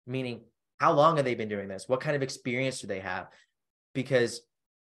 meaning, how long have they been doing this? What kind of experience do they have? Because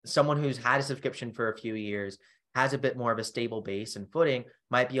someone who's had a subscription for a few years, has a bit more of a stable base and footing,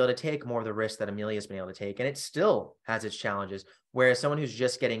 might be able to take more of the risk that Amelia's been able to take. And it still has its challenges. Whereas someone who's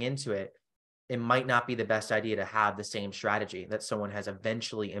just getting into it, it might not be the best idea to have the same strategy that someone has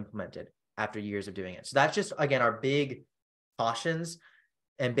eventually implemented after years of doing it. So that's just, again, our big cautions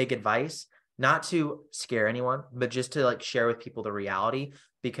and big advice, not to scare anyone, but just to like share with people the reality,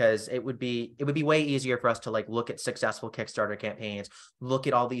 because it would be way easier for us to like look at successful Kickstarter campaigns, look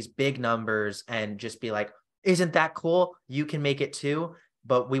at all these big numbers and just be like, isn't that cool? You can make it too.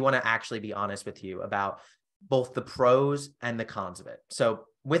 But we want to actually be honest with you about both the pros and the cons of it. So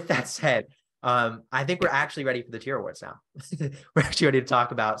with that said, I think we're actually ready for the tier awards now. We're actually ready to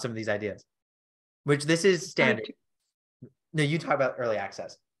talk about some of these ideas, which this is standard. No, you talk about early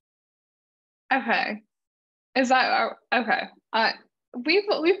access. Okay. Is that okay?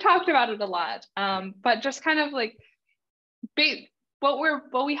 We've talked about it a lot, but just kind of like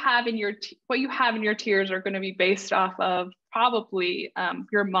what you have in your tiers are going to be based off of probably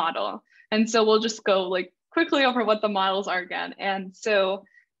your model, and so we'll just go like quickly over what the models are again. And so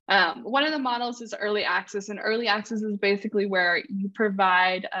one of the models is early access, and early access is basically where you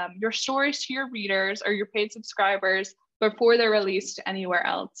provide your stories to your readers or your paid subscribers before they're released anywhere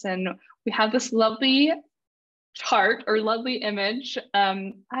else. And we have this lovely chart or lovely image.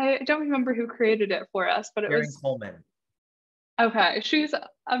 I don't remember who created it for us, but it was Coleman. Okay, she's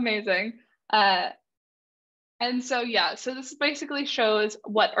amazing. And so, yeah, so this basically shows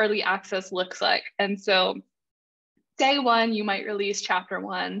what early access looks like. And so day one, you might release chapter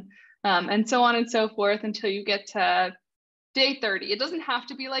one, and so on and so forth until you get to day 30. It doesn't have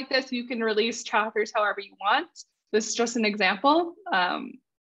to be like this. You can release chapters however you want. This is just an example.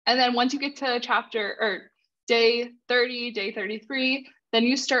 And then once you get to chapter or day 30, day 33, then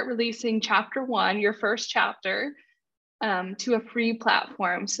you start releasing chapter one, your first chapter, to a free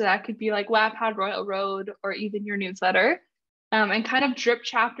platform. So that could be like Wattpad, Royal Road, or even your newsletter, and kind of drip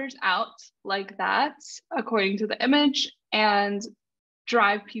chapters out like that according to the image and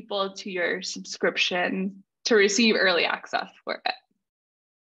drive people to your subscription to receive early access for it.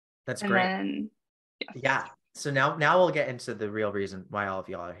 That's and great. Then, yes. Yeah. So now we'll get into the real reason why all of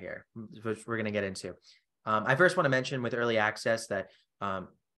y'all are here, which we're going to get into. I first want to mention with early access that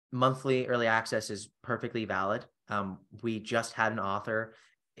monthly early access is perfectly valid. We just had an author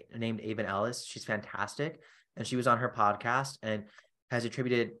named Avon Ellis. She's fantastic. And she was on her podcast and has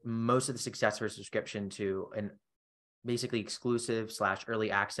attributed most of the success of her subscription to an basically exclusive /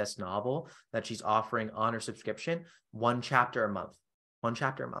 early access novel that she's offering on her subscription, one chapter a month.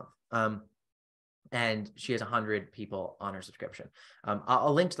 And she has 100 people on her subscription.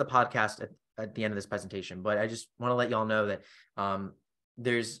 I'll link to the podcast at the end of this presentation, but I just want to let y'all know that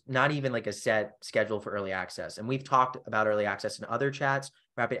there's not even like a set schedule for early access. And we've talked about early access in other chats.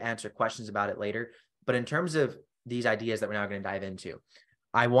 We're happy to answer questions about it later. But in terms of these ideas that we're now going to dive into,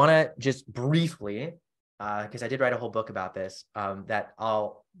 I want to just briefly, because I did write a whole book about this that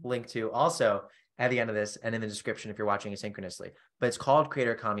I'll link to also at the end of this and in the description if you're watching asynchronously. But it's called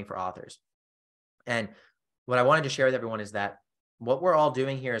Creator Economy for Authors. And what I wanted to share with everyone is that what we're all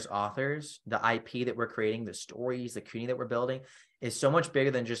doing here as authors, the IP that we're creating, the stories, the community that we're building is so much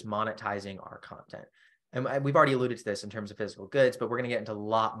bigger than just monetizing our content. And we've already alluded to this in terms of physical goods, but we're going to get into a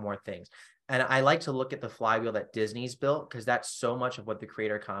lot more things. And I like to look at the flywheel that Disney's built because that's so much of what the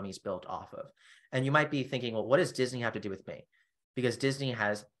creator economy is built off of. And you might be thinking, well, what does Disney have to do with me? Because Disney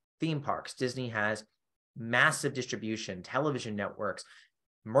has theme parks. Disney has massive distribution, television networks,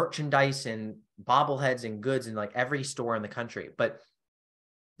 merchandise and bobbleheads and goods in like every store in the country. But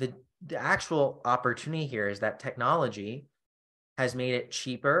the actual opportunity here is that technology has made it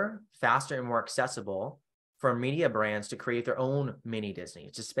cheaper, faster, and more accessible for media brands to create their own mini Disney,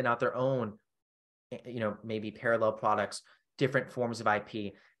 to spin out their own, maybe parallel products, different forms of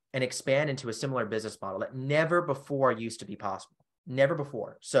IP, and expand into a similar business model that never before used to be possible. Never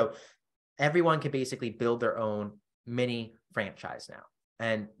before. So everyone can basically build their own mini franchise now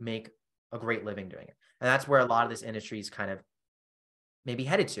and make a great living doing it. And that's where a lot of this industry is kind of maybe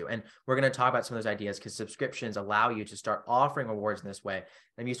headed to. And we're going to talk about some of those ideas because subscriptions allow you to start offering rewards in this way.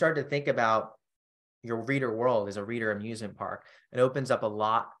 And if you start to think about your reader world is a reader amusement park. It opens up a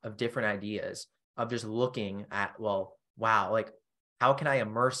lot of different ideas of just looking at, well, wow, like how can I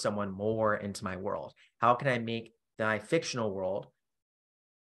immerse someone more into my world? How can I make my fictional world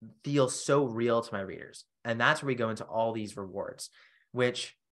feel so real to my readers? And that's where we go into all these rewards,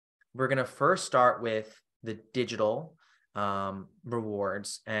 which we're going to first start with the digital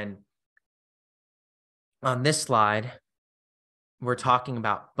rewards. And on this slide, we're talking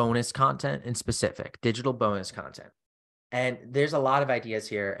about bonus content in specific, digital bonus content. And there's a lot of ideas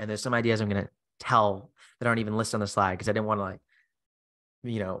here. And there's some ideas I'm going to tell that aren't even listed on the slide because I didn't want to, like,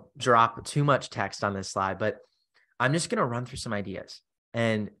 you know, drop too much text on this slide. But I'm just going to run through some ideas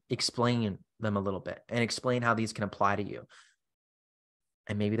and explain them a little bit and explain how these can apply to you.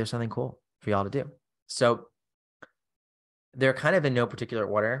 And maybe there's something cool for y'all to do. So they're kind of in no particular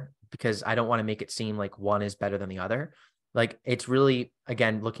order because I don't want to make it seem like one is better than the other. Like, it's really,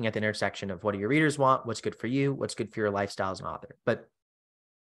 again, looking at the intersection of what do your readers want, what's good for you, what's good for your lifestyle as an author. But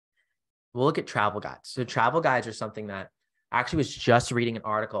we'll look at travel guides. So travel guides are something that I actually was just reading an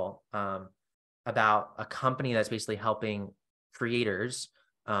article about a company that's basically helping creators.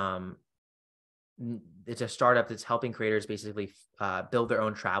 It's a startup that's helping creators basically build their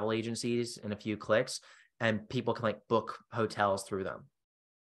own travel agencies in a few clicks, and people can like book hotels through them,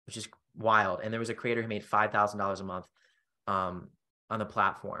 which is wild. And there was a creator who made $5,000 a month on the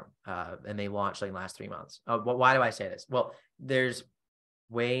platform, and they launched like in the last 3 months. Why do I say this? Well, there's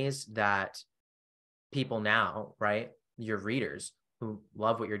ways that people now, right, your readers who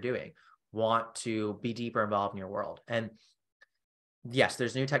love what you're doing, want to be deeper involved in your world. And yes,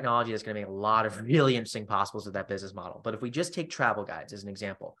 there's new technology that's going to make a lot of really interesting possibles with that business model. But if we just take travel guides as an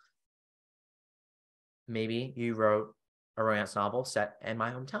example, maybe you wrote a romance novel set in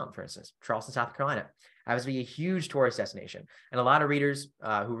my hometown, for instance, Charleston, South Carolina. Happens to be a huge tourist destination. And a lot of readers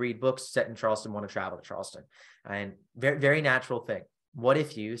who read books set in Charleston want to travel to Charleston. And very, very natural thing. What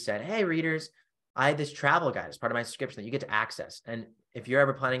if you said, hey, readers, I have this travel guide as part of my subscription that you get to access. And if you're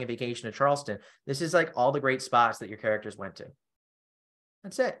ever planning a vacation to Charleston, this is like all the great spots that your characters went to.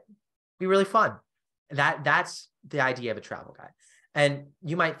 That's it. Be really fun. That's the idea of a travel guide. And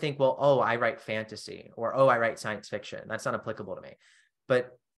you might think, well, oh, I write fantasy, or, oh, I write science fiction. That's not applicable to me.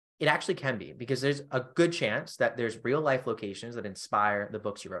 But it actually can be, because there's a good chance that there's real life locations that inspire the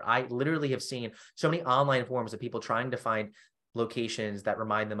books you wrote. I literally have seen so many online forums of people trying to find locations that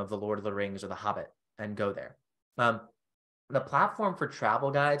remind them of the Lord of the Rings or the Hobbit and go there. The platform for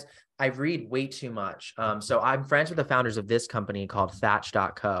travel guides, I read way too much. So I'm friends with the founders of this company called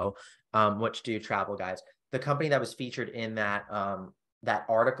Thatch.co, which do travel guides. The company that was featured in that that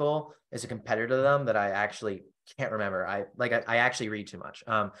article is a competitor to them that I actually can't remember. I actually read too much.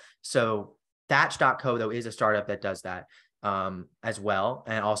 So Thatch.co, though, is a startup that does that as well,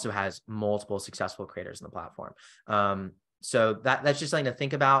 and also has multiple successful creators in the platform. So that's just something to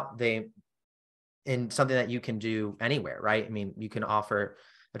think about. In something that you can do anywhere, right? I mean, you can offer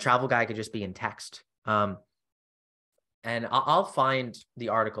a travel guide, could just be in text. And I'll find the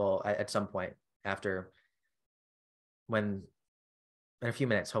article at some point after, in a few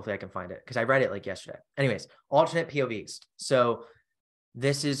minutes, hopefully I can find it because I read it like yesterday. Anyways, alternate POVs. So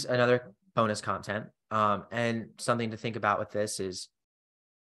this is another bonus content. And something to think about with this is,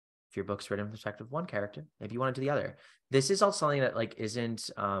 if your book's written from the perspective of one character, maybe you want to do the other. This is also something that like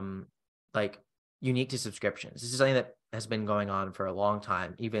isn't like unique to subscriptions. This is something that has been going on for a long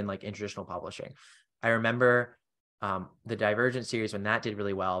time, even like in traditional publishing. I remember the Divergent series, when that did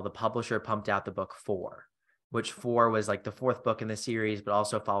really well, the publisher pumped out the book 4, which 4 was like the 4th book in the series, but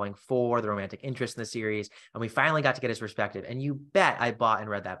also following 4, the romantic interest in the series. And we finally got to get his perspective. And you bet I bought and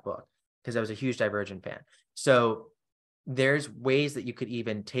read that book because I was a huge Divergent fan. So there's ways that you could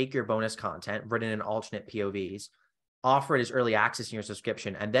even take your bonus content written in alternate POVs, offer it as early access in your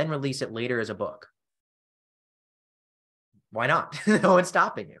subscription, and then release it later as a book. Why not? No one's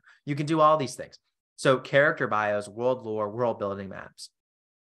stopping you. You can do all these things. So character bios, world lore, world building maps.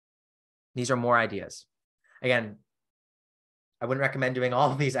 These are more ideas. Again, I wouldn't recommend doing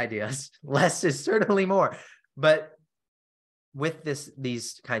all of these ideas. Less is certainly more. But with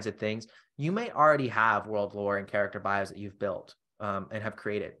these kinds of things, you may already have world lore and character bios that you've built and have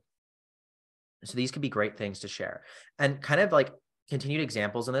created. So these could be great things to share. And kind of like continued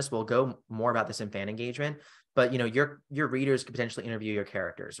examples in this, we'll go more about this in fan engagement, but you know, your readers could potentially interview your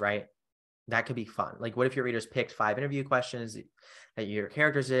characters, right? That could be fun. Like, what if your readers picked 5 interview questions that your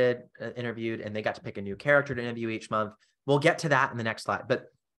characters did interviewed, and they got to pick a new character to interview each month? We'll get to that in the next slide, but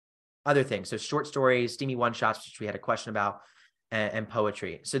other things. So short stories, steamy one-shots, which we had a question about, and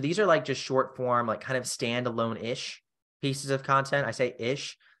poetry. So these are like just short form, like kind of standalone-ish pieces of content. I say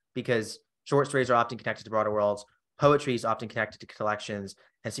ish because Short stories are often connected to broader worlds. Poetry is often connected to collections.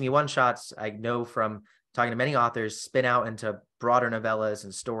 And semi one-shots, I know from talking to many authors, spin out into broader novellas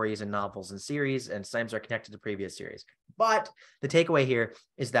and stories and novels and series, and sometimes are connected to previous series. But the takeaway here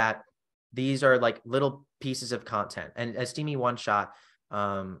is that these are like little pieces of content. And a steamy one-shot,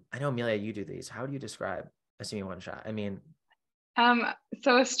 I know, Amelia, you do these. How do you describe a steamy one-shot? I mean,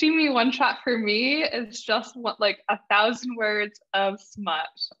 so a steamy one shot for me is just like 1,000 words of smut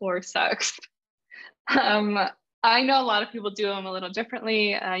or sex. I know a lot of people do them a little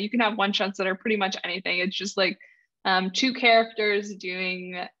differently. You can have one shots that are pretty much anything. It's just like two characters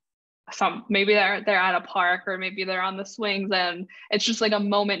doing maybe they're at a park, or maybe they're on the swings, and it's just like a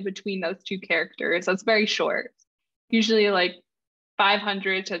moment between those two characters. That's very short, usually like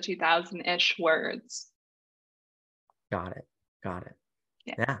 500 to 2,000-ish words. got it.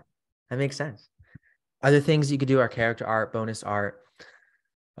 Yeah. Yeah, that makes sense. Other things you could do are character art, bonus art.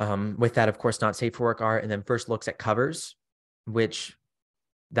 With that, of course, not safe for work art, and then first looks at covers, which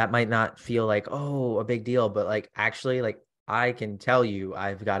that might not feel like, oh, a big deal, but like actually, like I can tell you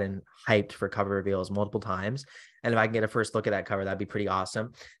I've gotten hyped for cover reveals multiple times. And if I can get a first look at that cover, that'd be pretty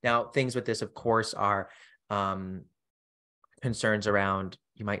awesome. Now, things with this, of course, are concerns around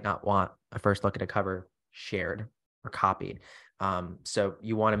you might not want a first look at a cover shared or copied. So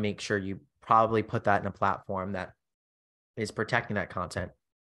you want to make sure you probably put that in a platform that is protecting that content.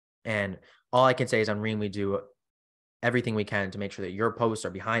 And all I can say is on Ream, we do everything we can to make sure that your posts are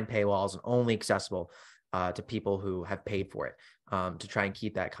behind paywalls and only accessible to people who have paid for it, to try and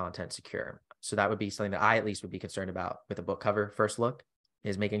keep that content secure. So that would be something that I at least would be concerned about with a book cover first look,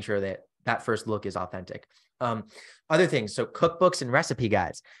 is making sure that that first look is authentic. Other things, so cookbooks and recipe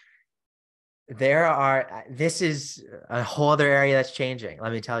guides. This is a whole other area that's changing.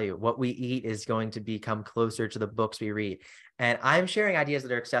 Let me tell you, what we eat is going to become closer to the books we read. And I'm sharing ideas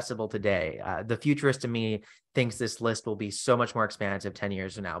that are accessible today. The futurist in me thinks this list will be so much more expansive 10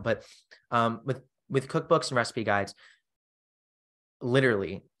 years from now. But with cookbooks and recipe guides,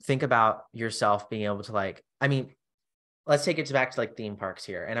 literally think about yourself being able to let's take it back to like theme parks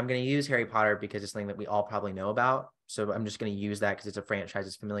here. And I'm going to use Harry Potter because it's something that we all probably know about. So I'm just going to use that because it's a franchise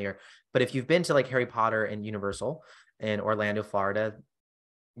that's familiar. But if you've been to like Harry Potter and Universal in Orlando, Florida,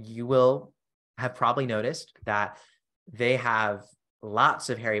 you will have probably noticed that they have lots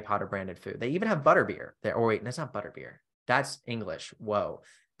of Harry Potter branded food. They even have butterbeer there. Or wait, that's not butterbeer. That's English. Whoa.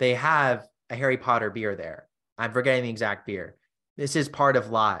 They have a Harry Potter beer there. I'm forgetting the exact beer. This is part of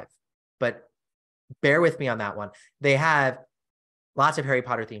live, but bear with me on that one. They have lots of Harry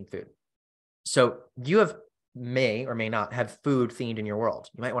Potter themed food. So you may or may not have food themed in your world.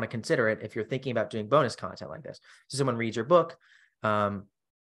 You might want to consider it if you're thinking about doing bonus content like this. So someone reads your book,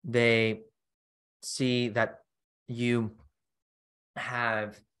 they see that you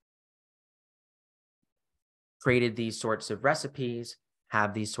have created these sorts of recipes,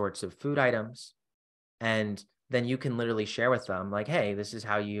 have these sorts of food items, and then you can literally share with them like, hey, this is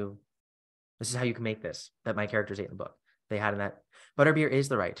how you can make this that my characters ate in the book. They had in that. Butterbeer is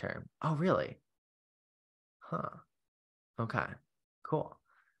the right term. Oh, really? Huh. Okay, cool.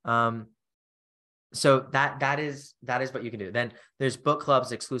 So that is what you can do. Then there's book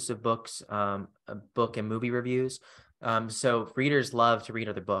clubs, exclusive books, book and movie reviews. So readers love to read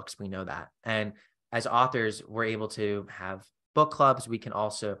other books. We know that. And as authors, we're able to have book clubs. We can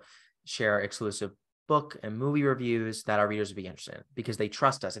also share exclusive book and movie reviews that our readers would be interested in because they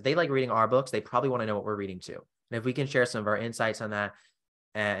trust us. If they like reading our books, they probably want to know what we're reading too. And if we can share some of our insights on that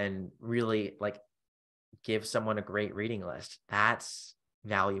and really like give someone a great reading list, that's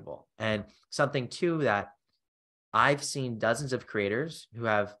valuable. And something too that I've seen dozens of creators who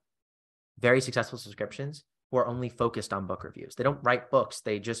have very successful subscriptions who are only focused on book reviews. They don't write books,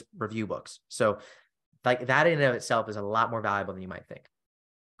 they just review books. So like that in and of itself is a lot more valuable than you might think.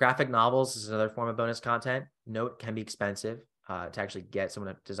 Graphic novels is another form of bonus content. Note can be expensive to actually get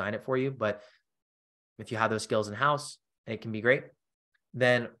someone to design it for you. But if you have those skills in-house, it can be great.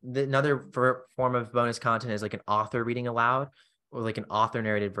 Then another form of bonus content is like an author reading aloud or like an author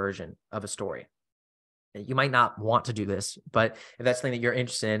narrated version of a story. You might not want to do this, but if that's something that you're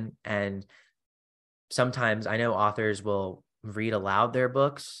interested in, and sometimes I know authors will read aloud their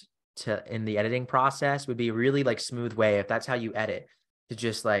books in the editing process, would be a really like smooth way, if that's how you edit, to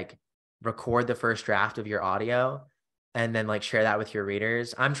just like record the first draft of your audio and then like share that with your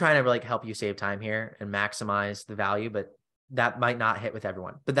readers. I'm trying to like help you save time here and maximize the value, but that might not hit with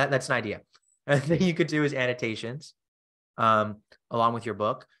everyone, but that's an idea. Another thing you could do is annotations along with your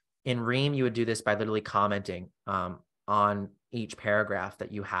book. In Ream, you would do this by literally commenting on each paragraph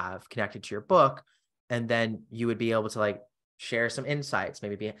that you have connected to your book. And then you would be able to like share some insights,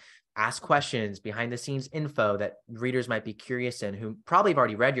 maybe ask questions, behind the scenes info that readers might be curious in, who probably have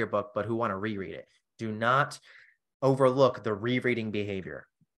already read your book, but who want to reread it. Do not overlook the rereading behavior.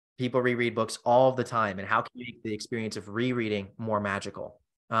 People reread books all the time. And how can you make the experience of rereading more magical?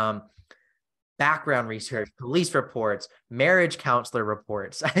 Background research, police reports, marriage counselor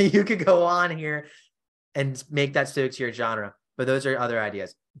reports. You could go on here and make that specific to your genre, but those are other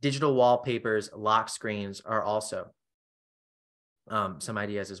ideas. Digital wallpapers, lock screens are also some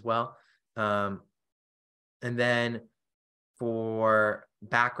ideas as well. And then for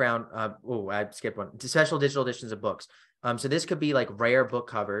background, I skipped one. Special digital editions of books. So this could be like rare book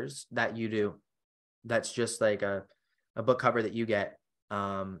covers that you do. That's just like a book cover that you get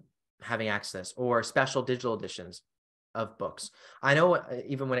having access, or special digital editions of books. I know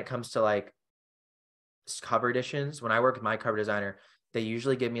even when it comes to like cover editions, when I work with my cover designer, they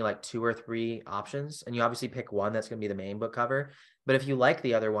usually give me like 2 or 3 options, and you obviously pick one that's going to be the main book cover. But if you like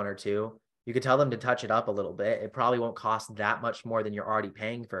the other 1 or 2, you could tell them to touch it up a little bit. It probably won't cost that much more than you're already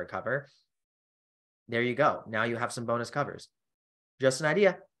paying for a cover. There you go. Now you have some bonus covers. Just an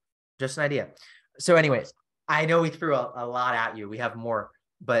idea. Just an idea. So anyways, I know we threw a lot at you. We have more,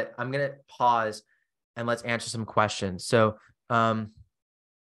 but I'm going to pause and let's answer some questions. So,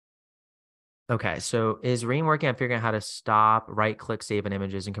 okay. So is Reem working on figuring out how to stop right-click saving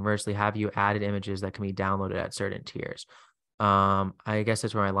images, and conversely, have you added images that can be downloaded at certain tiers? I guess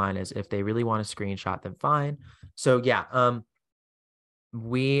that's where my line is. If they really want to screenshot, then fine. So yeah,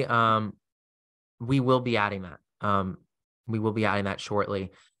 we will be adding that. We will be adding that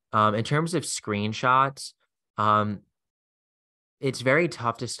shortly. In terms of screenshots, it's very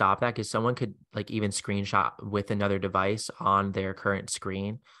tough to stop that, because someone could like even screenshot with another device on their current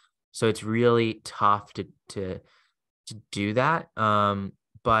screen. So it's really tough to do that.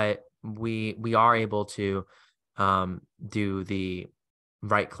 But we are able to do the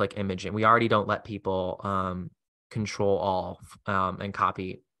right click imaging. We already don't let people control all and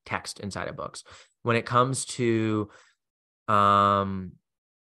copy text inside of books. When it comes to and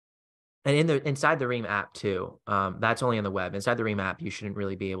inside the Ream app too, that's only on the web. Inside the Ream app, you shouldn't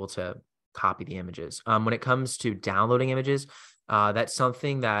really be able to copy the images. When it comes to downloading images, that's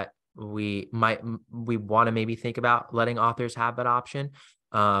something that we want to maybe think about letting authors have that option.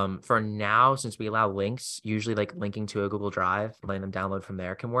 For now, since we allow links, usually like linking to a Google Drive, letting them download from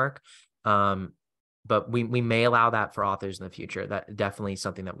there can work. But we may allow that for authors in the future. That definitely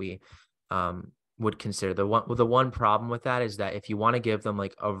something that we would consider. The one problem with that is that if you want to give them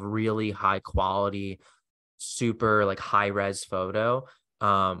like a really high quality, super like high res photo,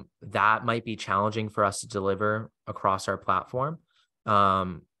 that might be challenging for us to deliver across our platform.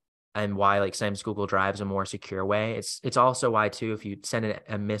 And why like sometimes Google Drive is a more secure way. It's also why too, if you send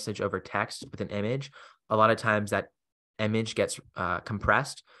a message over text with an image, a lot of times that image gets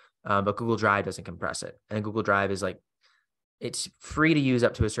compressed, but Google Drive doesn't compress it. And Google Drive is like, it's free to use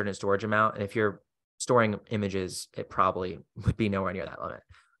up to a certain storage amount. And if you're storing images, it probably would be nowhere near that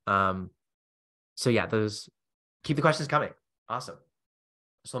limit. So yeah, those, keep the questions coming. Awesome.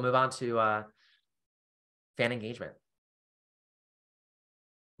 So we'll move on to fan engagement.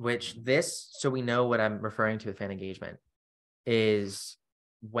 So we know what I'm referring to with fan engagement is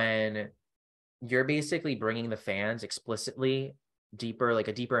when you're basically bringing the fans explicitly deeper, like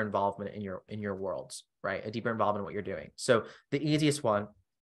a deeper involvement in your worlds, right? A deeper involvement in what you're doing. So the easiest one,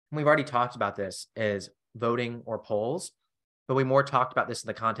 we've already talked about this, is voting or polls, but we more talked about this in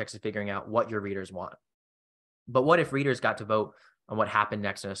the context of figuring out what your readers want. But what if readers got to vote on what happened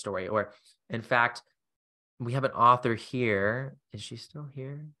next in a story? Or in fact, we have an author here. Is she still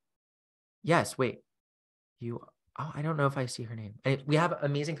here? Yes. Wait. I don't know if I see her name. We have an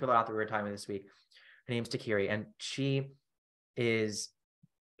amazing thriller author we were talking about this week. Her name's Takiri, and she is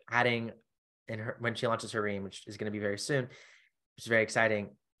adding when she launches her Ream, which is going to be very soon, which is very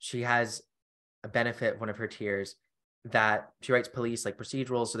exciting. She has a benefit, one of her tiers, that she writes police like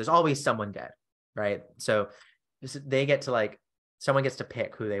procedurals. So there's always someone dead, right? So they get to someone gets to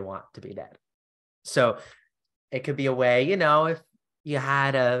pick who they want to be dead. So it could be a way, if you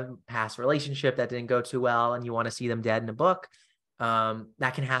had a past relationship that didn't go too well and you want to see them dead in a book,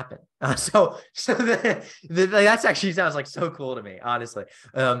 that can happen. So that's actually sounds like so cool to me, honestly.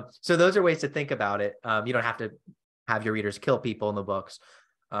 So those are ways to think about it. You don't have to have your readers kill people in the books.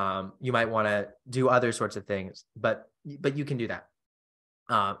 You might want to do other sorts of things, but you can do that.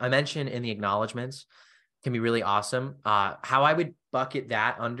 I mentioned in the acknowledgements can be really awesome. How I would bucket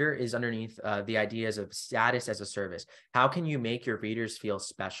that is underneath the ideas of status as a service. How can you make your readers feel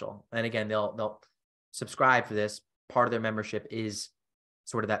special? And again, they'll subscribe for this. Part of their membership is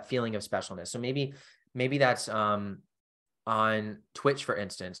sort of that feeling of specialness. So maybe that's on Twitch, for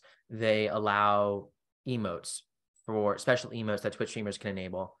instance, they allow emotes, for special emotes that Twitch streamers can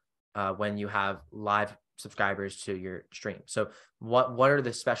enable when you have live subscribers to your stream. So what are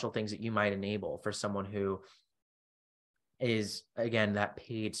the special things that you might enable for someone who is, again, that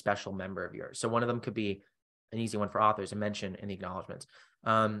paid special member of yours? So one of them could be an easy one for authors, I mentioned in the acknowledgements.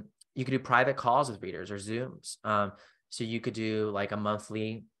 You could do private calls with readers or Zooms. So you could do like a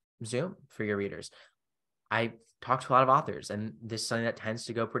monthly Zoom for your readers. I talk to a lot of authors, and this is something that tends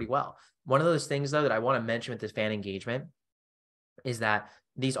to go pretty well. One of those things, though, that I want to mention with this fan engagement is that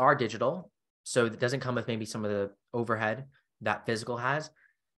these are digital. So it doesn't come with maybe some of the overhead that physical has.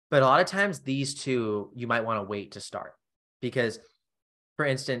 But a lot of times these two, you might want to wait to start, because, for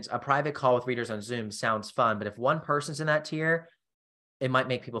instance, a private call with readers on Zoom sounds fun, but if one person's in that tier, it might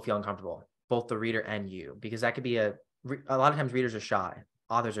make people feel uncomfortable, both the reader and you, because that could be a lot of times readers are shy,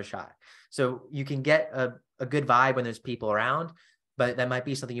 authors are shy. So you can get a good vibe when there's people around, but that might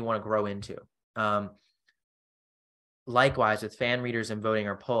be something you want to grow into. Likewise, with fan readers and voting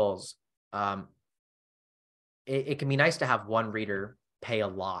or polls, it can be nice to have one reader pay a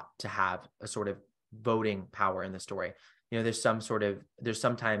lot to have a sort of voting power in the story. You know, there's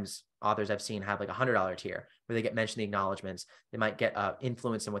sometimes authors I've seen have like $100 tier where they get mentioned in the acknowledgements. They might get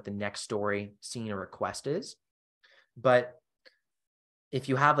influence in what the next story, scene, or request is. But if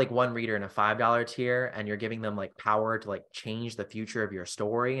you have like one reader in a $5 tier and you're giving them like power to like change the future of your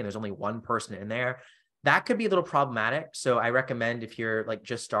story, and there's only one person in there, that could be a little problematic. So I recommend, if you're like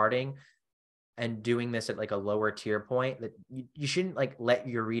just starting and doing this at like a lower tier point, that you shouldn't like let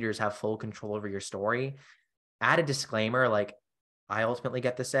your readers have full control over your story. Add a disclaimer, like, I ultimately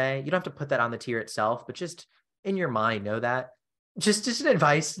get the say. You don't have to put that on the tier itself, but just in your mind, know that. Just an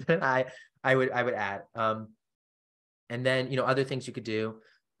advice that I would add. And then, other things you could do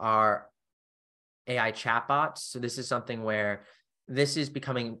are AI chatbots. So this is something where this is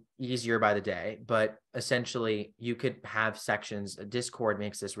becoming easier by the day, but essentially you could have sections. Discord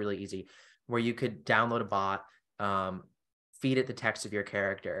makes this really easy, where you could download a bot, feed it the text of your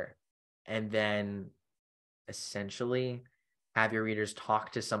character, and then essentially have your readers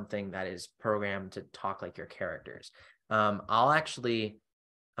talk to something that is programmed to talk like your characters. I'll actually,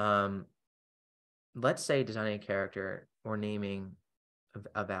 let's say, designing a character or naming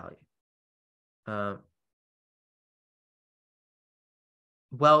a value.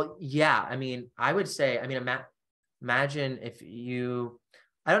 Well, yeah, I mean, I would say, imagine if you,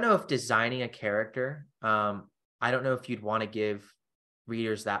 I don't know if designing a character, I don't know if you'd want to give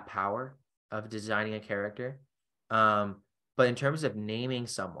readers that power of designing a character. But in terms of naming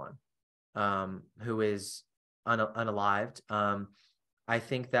someone who is unalived, I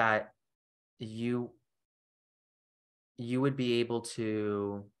think that you would be able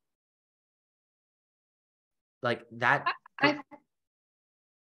to, like, that.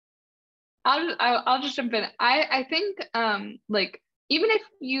 I'll just jump in. I think like, even if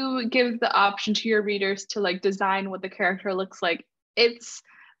you give the option to your readers to like design what the character looks like, it's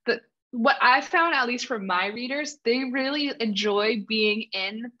what I found, at least for my readers, they really enjoy being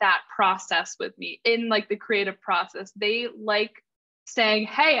in that process with me, in like the creative process. They like saying,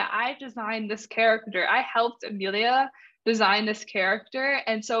 hey, I designed this character. I helped Amelia design this character.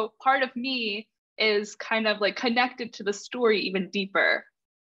 And so part of me is kind of like connected to the story even deeper.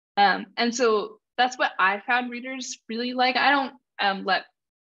 And so that's what I found readers really like. I don't let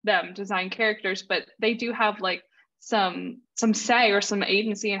them design characters, but they do have like some say or some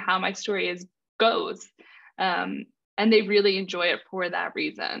agency in how my story goes. And they really enjoy it for that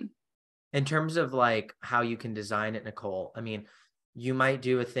reason. In terms of like how you can design it, Nicole, you might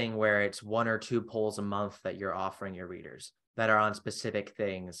do a thing where it's 1 or 2 polls a month that you're offering your readers that are on specific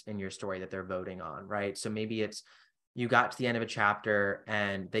things in your story that they're voting on, right? So maybe it's, you got to the end of a chapter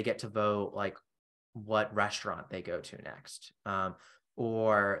and they get to vote like what restaurant they go to next,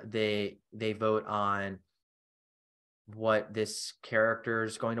 or they vote on what this character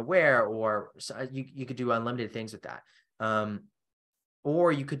is going to wear, or you could do unlimited things with that.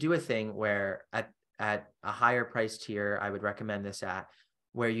 Or you could do a thing where at a higher price tier, I would recommend this at,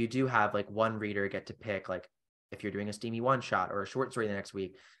 where you do have like one reader get to pick, like if you're doing a steamy one shot or a short story the next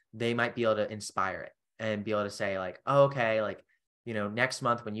week, they might be able to inspire it and be able to say like, oh, okay, like, next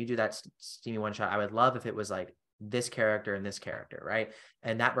month when you do that steamy one shot, I would love if it was like this character and this character, right?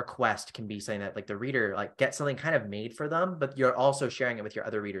 And that request can be something that like the reader like gets something kind of made for them, but you're also sharing it with your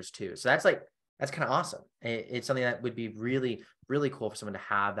other readers too. So that's kind of awesome. It's something that would be really, really cool for someone to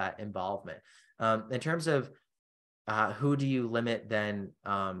have that involvement. In terms of who do you limit then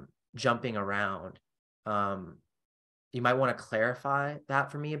jumping around? You might want to clarify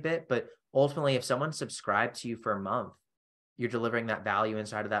that for me a bit, but ultimately, if someone subscribed to you for a month you're delivering that value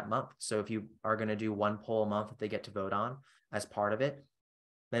inside of that month. So if you are going to do one poll a month that they get to vote on as part of it,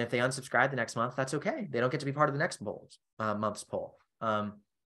 then if they unsubscribe the next month, that's okay. They don't get to be part of the next month's poll.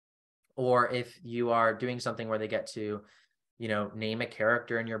 Or if you are doing something where they get to, name a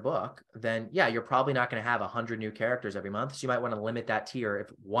character in your book, then yeah, you're probably not going to have 100 new characters every month. So you might want to limit that tier if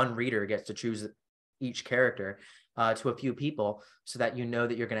one reader gets to choose each character to a few people, so that you know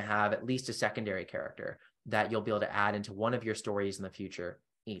that you're going to have at least a secondary character that you'll be able to add into one of your stories in the future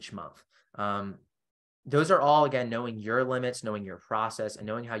each month. Those are all, again, knowing your limits, knowing your process, and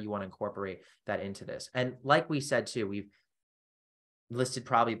knowing how you want to incorporate that into this. And like we said too, we've listed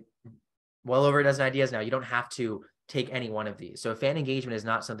probably well over a dozen ideas now. You don't have to take any one of these. So if fan engagement is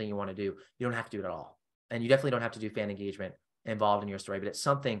not something you want to do, you don't have to do it at all. And you definitely don't have to do fan engagement involved in your story, but it's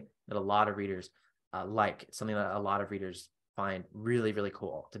something that a lot of readers like. It's something that a lot of readers find really, really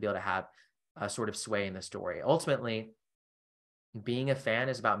cool to be able to have a sort of sway in the story. Ultimately, being a fan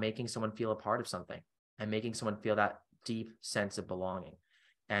is about making someone feel a part of something and making someone feel that deep sense of belonging.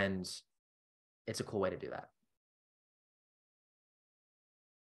 And it's a cool way to do that.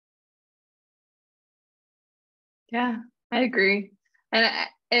 Yeah, I agree. And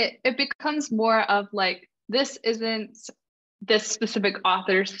it becomes more of like, this isn't this specific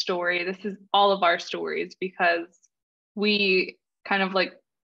author's story. This is all of our stories, because we kind of like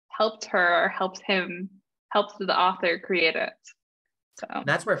helped her or helped him, helped the author create it. So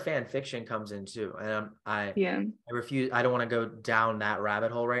that's where fan fiction comes in too. And I refuse, I don't want to go down that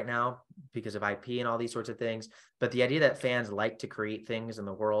rabbit hole right now because of IP and all these sorts of things. But the idea that fans like to create things in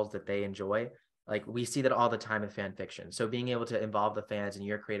the world that they enjoy, like we see that all the time in fan fiction. So being able to involve the fans in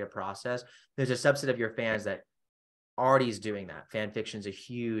your creative process, there's a subset of your fans that already is doing that. Fan fiction is a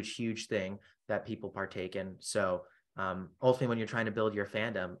huge, huge thing that people partake in. So ultimately, when you're trying to build your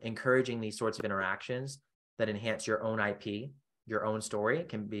fandom, encouraging these sorts of interactions that enhance your own IP, your own story,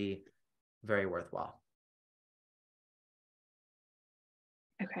 can be very worthwhile.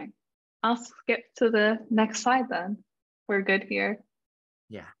 Okay, I'll skip to the next slide then. We're good here.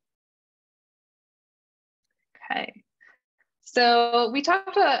 Yeah. Okay. So we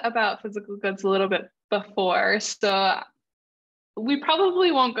talked about physical goods a little bit before, so we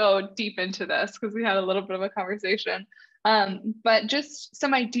probably won't go deep into this because we had a little bit of a conversation. But just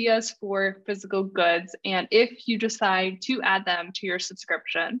some ideas for physical goods, and if you decide to add them to your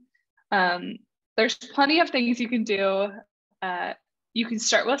subscription, there's plenty of things you can do. You can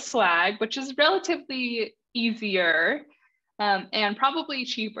start with swag, which is relatively easier and probably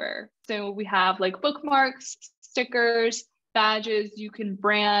cheaper. So we have like bookmarks, stickers, badges. You can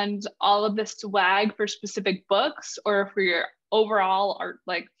brand all of the swag for specific books or for your overall art,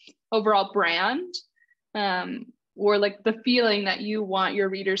 like overall brand, or like the feeling that you want your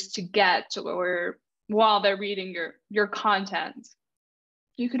readers to get or while they're reading your content.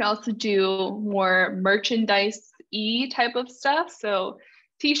 You can also do more merchandise-y type of stuff. So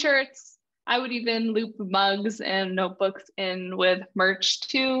t-shirts, I would even loop mugs and notebooks in with merch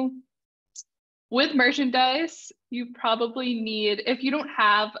too. With merchandise, you probably need, if you don't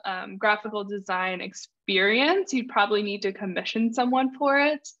have graphical design experience, you'd probably need to commission someone for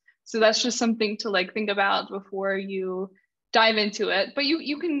it. So that's just something to like think about before you dive into it. But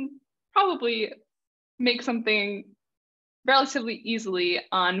you can probably make something relatively easily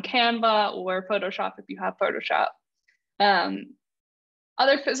on Canva or Photoshop if you have Photoshop.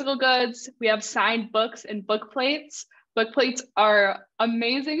 Other physical goods, we have signed books and book plates. Book plates are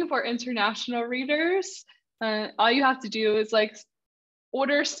amazing for international readers. All you have to do is like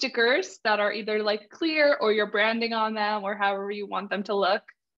order stickers that are either like clear or your branding on them or however you want them to look.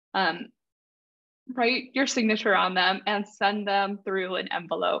 Write your signature on them and send them through an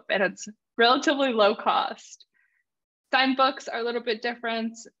envelope, and it's relatively low cost. Signed books are a little bit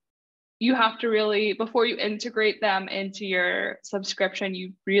different. You have to really, before you integrate them into your subscription,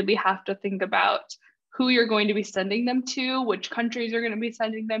 you really have to think about who you're going to be sending them to, which countries you're going to be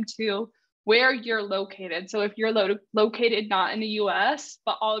sending them to, where you're located. So if you're located not in the US,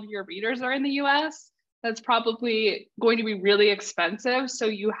 but all of your readers are in the US, that's probably going to be really expensive. So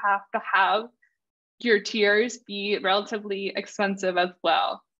you have to have your tiers be relatively expensive as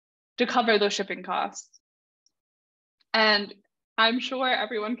well to cover those shipping costs. And I'm sure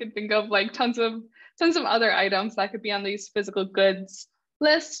everyone can think of like tons of other items that could be on these physical goods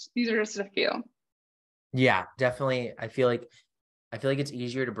list. These are just a few. Yeah, definitely. I feel like it's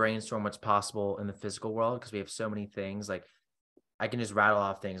easier to brainstorm what's possible in the physical world because we have so many things. Like I can just rattle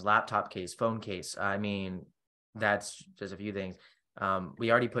off things: laptop case, phone case. I mean, that's just a few things.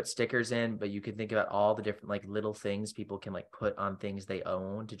 We already put stickers in, but you can think about all the different like little things people can like put on things they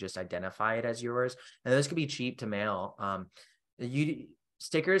own to just identify it as yours. And those could be cheap to mail.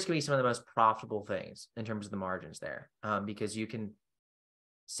 Stickers can be some of the most profitable things in terms of the margins there, because you can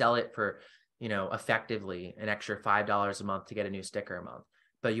sell it for, effectively an extra $5 a month to get a new sticker a month.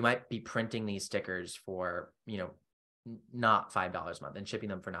 But you might be printing these stickers for, not $5 a month and shipping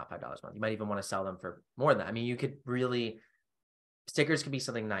them for not $5 a month. You might even want to sell them for more than that. I mean, stickers could be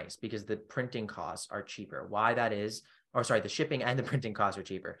something nice because the printing costs are cheaper. Why that is, or sorry, the shipping and the printing costs are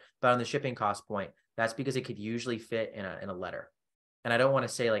cheaper. But on the shipping cost point, that's because it could usually fit in a letter. And I don't want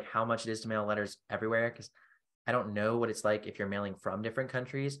to say like how much it is to mail letters everywhere, because I don't know what it's like if you're mailing from different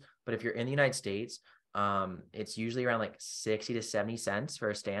countries. But if you're in the United States, it's usually around like 60 to 70 cents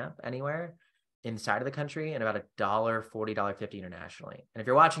for a stamp anywhere inside of the country, and about $1, $40, $50 internationally. And if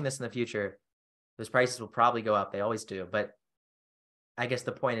you're watching this in the future, those prices will probably go up. They always do. But I guess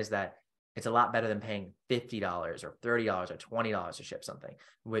the point is that it's a lot better than paying $50 or $30 or $20 to ship something,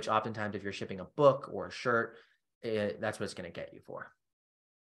 which oftentimes if you're shipping a book or a shirt, that's what it's going to get you for.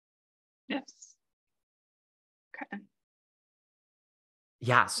 Yes. Okay.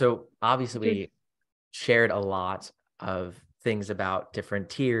 Yeah. So obviously we shared a lot of things about different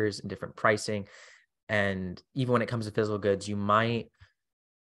tiers and different pricing. And even when it comes to physical goods, you might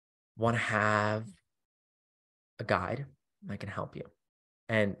want to have a guide that can help you.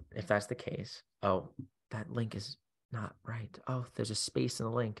 And if that's the case, oh, that link is not right. Oh, there's a space in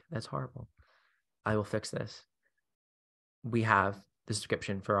the link. That's horrible. I will fix this. We have the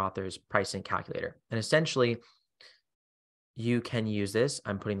subscription for authors pricing calculator. And essentially, you can use this.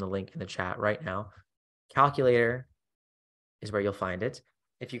 I'm putting the link in the chat right now. Calculator is where you'll find it.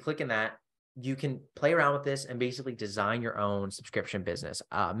 If you click in that, you can play around with this and basically design your own subscription business.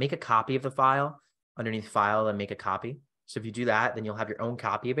 Make a copy of the file, underneath file, and make a copy. So if you do that, then you'll have your own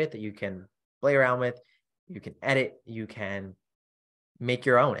copy of it that you can play around with. You can edit, you can make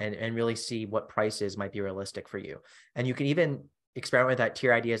your own and really see what prices might be realistic for you. And you can even experiment with that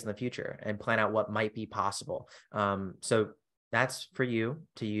tier ideas in the future and plan out what might be possible. So that's for you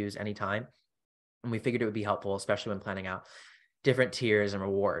to use anytime. And we figured it would be helpful, especially when planning out different tiers and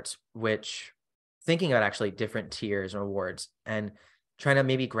rewards, which thinking about actually different tiers and rewards and trying to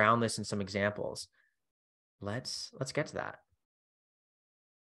maybe ground this in some examples. Let's get to that.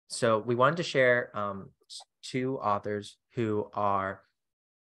 So we wanted to share two authors who are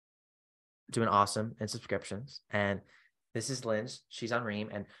doing awesome in subscriptions. And this is Lynn's. She's on Ream,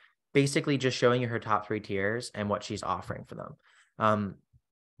 and basically just showing you her top 3 tiers and what she's offering for them.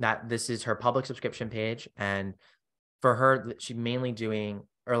 That this is her public subscription page. And for her, she's mainly doing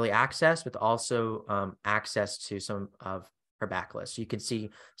early access, but also access to some of her backlist. So you can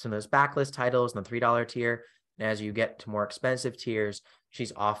see some of those backlist titles in the $3 tier. And as you get to more expensive tiers,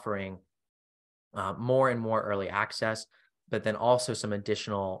 she's offering more and more early access, but then also some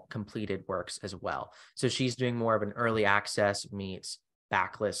additional completed works as well. So she's doing more of an early access meets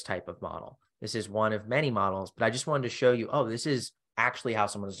backlist type of model. This is one of many models, but I just wanted to show you, oh, this is actually how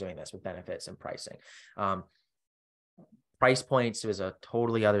someone's doing this with benefits and pricing. Price points was a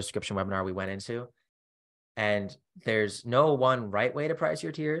totally other subscription webinar we went into. And there's no one right way to price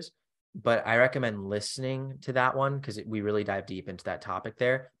your tiers, but I recommend listening to that one because we really dive deep into that topic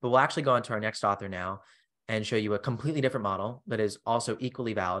there. But we'll actually go on to our next author now and show you a completely different model that is also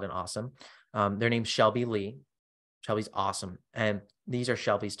equally valid and awesome. Their name's Shelby Lee. Shelby's awesome. And these are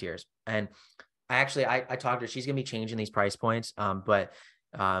Shelby's tiers. And I talked to her. She's going to be changing these price points, but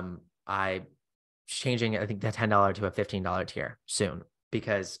I changing, I think, the $10 to a $15 tier soon,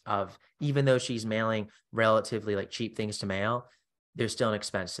 because of, even though she's mailing relatively like cheap things to mail, there's still an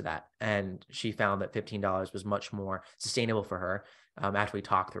expense to that. And she found that $15 was much more sustainable for her after we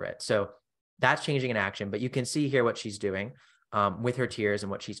talked through it. So that's changing in action, but you can see here what she's doing with her tiers and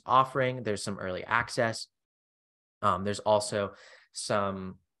what she's offering. There's some early access. There's also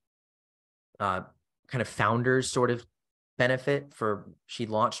some kind of founders sort of benefit for, she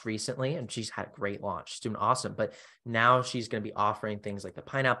launched recently and she's had a great launch. She's doing awesome. But now she's going to be offering things like the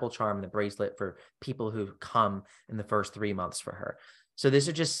pineapple charm and the bracelet for people who come in the first 3 months for her. So these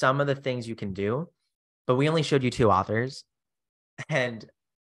are just some of the things you can do, but we only showed you 2 authors. And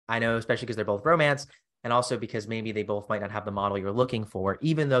I know, especially because they're both romance, and also because maybe they both might not have the model you're looking for,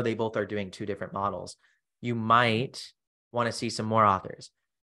 even though they both are doing 2 different models, you might want to see some more authors,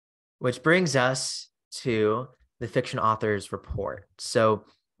 which brings us to the Fiction Authors Report. So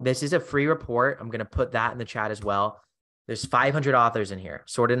this is a free report. I'm going to put that in the chat as well. There's 500 authors in here,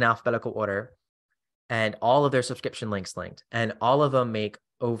 sorted in alphabetical order, and all of their subscription links linked. And all of them make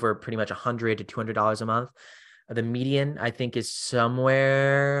over pretty much $100 to $200 a month. The median, I think, is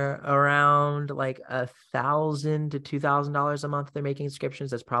somewhere around like $1,000 to $2,000 a month they're making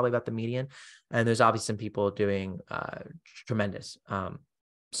subscriptions. That's probably about the median. And there's obviously some people doing tremendous.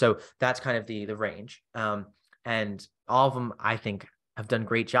 So that's kind of the range. And all of them, I think, have done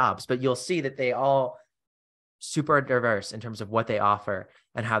great jobs, but you'll see that they all super diverse in terms of what they offer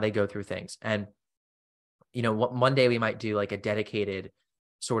and how they go through things. And, one day we might do like a dedicated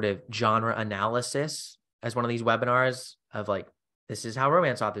sort of genre analysis as one of these webinars of like, this is how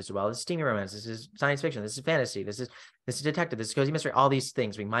romance authors do well. This is steamy romance. This is science fiction. This is fantasy. This is detective. This is cozy mystery. All these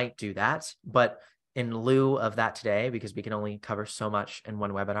things. We might do that, but in lieu of that today, because we can only cover so much in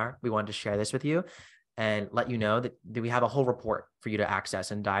one webinar, we wanted to share this with you and let you know that we have a whole report for you to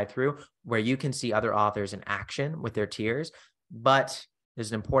access and dive through where you can see other authors in action with their tiers. But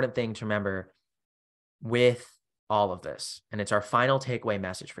there's an important thing to remember with all of this, and it's our final takeaway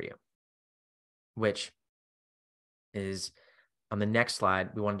message for you, which is on the next slide.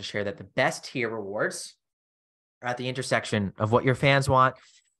 We wanted to share that the best tier rewards are at the intersection of what your fans want,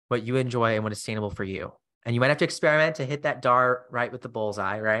 what you enjoy, and what is sustainable for you. And you might have to experiment to hit that dart right with the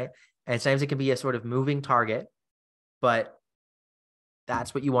bullseye, right? And sometimes it can be a sort of moving target, but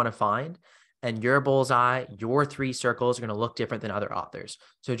that's what you want to find. And your bullseye, your 3 circles are going to look different than other authors.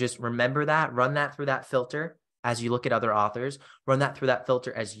 So just remember that, run that through that filter as you look at other authors, run that through that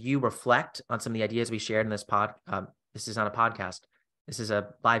filter as you reflect on some of the ideas we shared in this pod. This is not a podcast. This is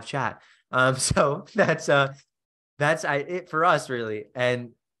a live chat. So that's it for us, really.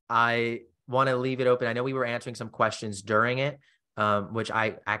 And I want to leave it open. I know we were answering some questions during it, which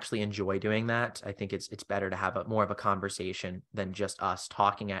I actually enjoy doing that. I think it's better to have more of a conversation than just us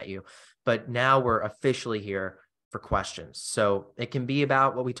talking at you. But now we're officially here for questions. So it can be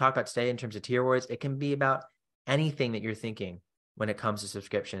about what we talked about today in terms of tier words. It can be about anything that you're thinking when it comes to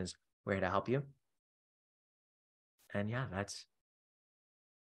subscriptions. We're here to help you. And yeah, that's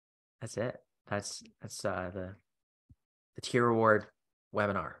it. That's the tier reward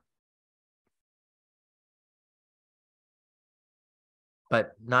webinar.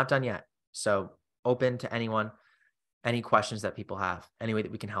 But not done yet. So open to anyone, any questions that people have, any way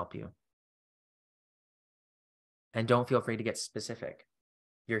that we can help you. And don't feel free to get specific.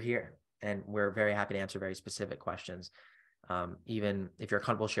 You're here, and we're very happy to answer very specific questions. Even if you're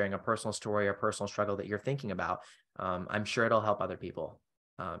comfortable sharing a personal story or personal struggle that you're thinking about, I'm sure it'll help other people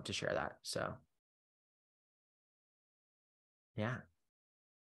to share that. So yeah,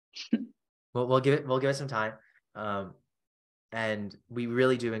 we'll give it some time. And we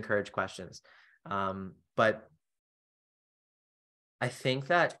really do encourage questions. But I think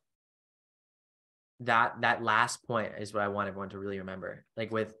that last point is what I want everyone to really remember.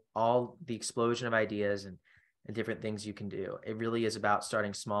 Like with all the explosion of ideas and different things you can do, it really is about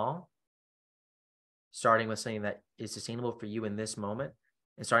starting small, starting with something that is sustainable for you in this moment,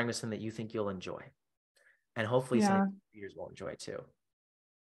 and starting with something that you think you'll enjoy. And hopefully something readers will enjoy too.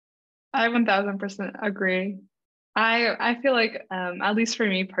 I 1000% agree. I feel like, at least for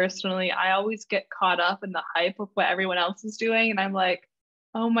me personally, I always get caught up in the hype of what everyone else is doing. And I'm like,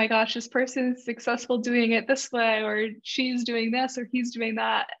 oh my gosh, this person is successful doing it this way, or she's doing this, or he's doing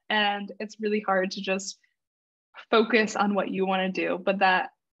that. And it's really hard to just focus on what you want to do. But that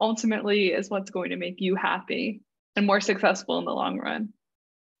ultimately is what's going to make you happy and more successful in the long run.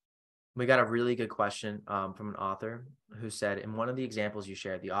 We got a really good question from an author who said, in one of the examples you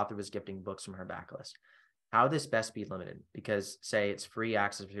shared, the author was gifting books from her backlist. How would this best be limited? Because say it's free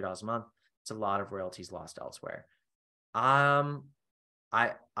access for $2 a month, it's a lot of royalties lost elsewhere. I'll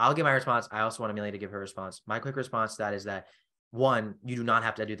give my response. I also want Amelia to give her response. My quick response to that is that, one, you do not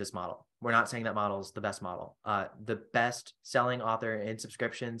have to do this model. We're not saying that model is the best model. The best selling author in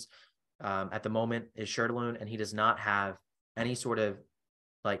subscriptions at the moment is Shirtaloon, and he does not have any sort of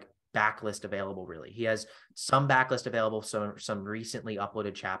like backlist available, really. He has some backlist available, so some recently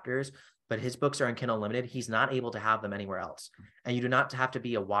uploaded chapters, but his books are in Kindle Unlimited. He's not able to have them anywhere else. And you do not have to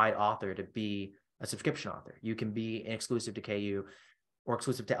be a wide author to be a subscription author. You can be an exclusive to KU or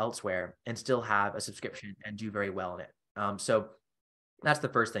exclusive to elsewhere and still have a subscription and do very well in it. So that's the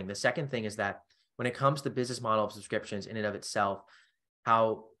first thing. The second thing is that when it comes to the business model of subscriptions in and of itself,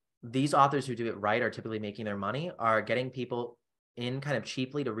 how these authors who do it right are typically making their money are getting people in kind of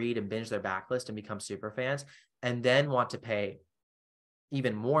cheaply to read and binge their backlist and become super fans, and then want to pay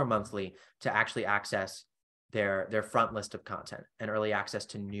even more monthly to actually access their front list of content and early access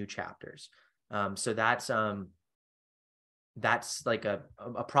to new chapters. So that's like a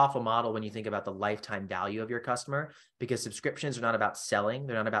profitable model when you think about the lifetime value of your customer, because subscriptions are not about selling.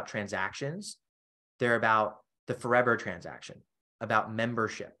 They're not about transactions. They're about the forever transaction, about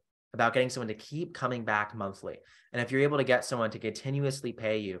membership, about getting someone to keep coming back monthly. And if you're able to get someone to continuously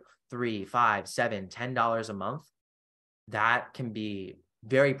pay you $3, $5, $7, $10 a month, that can be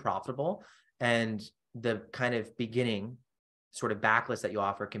very profitable. And the kind of beginning sort of backlist that you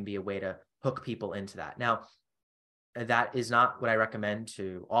offer can be a way to hook people into that. Now, that is not what I recommend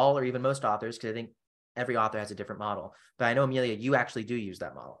to all or even most authors, because I think every author has a different model. But I know, Amelia, you actually do use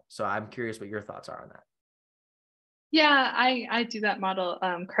that model. So I'm curious what your thoughts are on that. Yeah, I do that model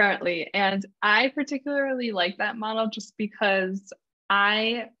currently, and I particularly like that model just because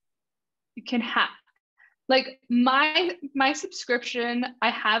I can have like my subscription.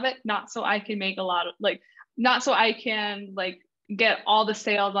 I have it not so I can make a lot of like not so I can like get all the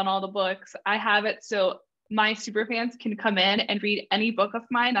sales on all the books. I have it so my super fans can come in and read any book of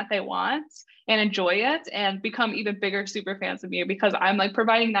mine that they want and enjoy it and become even bigger super fans of me because I'm like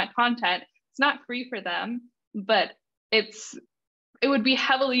providing that content. It's not free for them, but it would be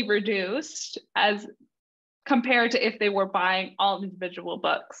heavily reduced as compared to if they were buying all individual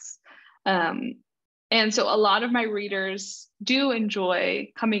books. And so a lot of my readers do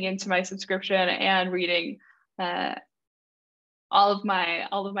enjoy coming into my subscription and reading all of my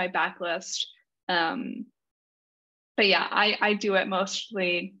backlist. But yeah, I do it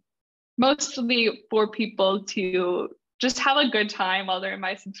mostly for people to just have a good time while they're in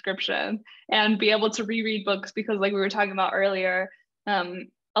my subscription and be able to reread books because like we were talking about earlier,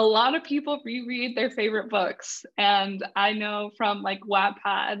 a lot of people reread their favorite books. And I know from like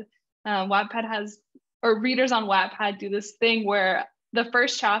Wattpad, Wattpad has, or readers on Wattpad do this thing where the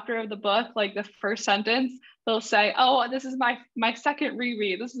first chapter of the book, like the first sentence, they'll say, oh, this is my second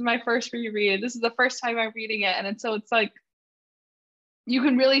reread. This is my first reread. This is the first time I'm reading it. And so it's like, you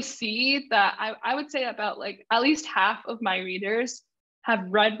can really see that I would say about like at least half of my readers have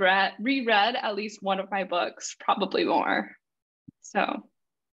reread at least one of my books, probably more. So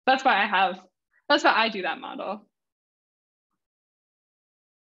that's why I do that model.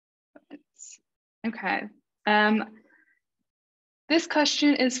 Okay. This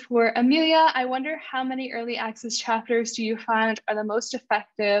question is for Amelia. I wonder how many early access chapters do you find are the most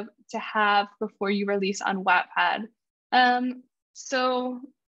effective to have before you release on Wattpad? So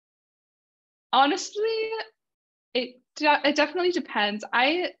honestly, it definitely depends.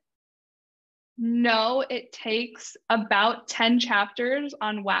 I know it takes about 10 chapters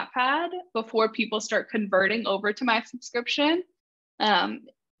on Wattpad before people start converting over to my subscription.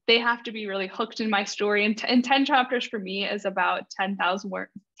 They have to be really hooked in my story. And 10 chapters for me is about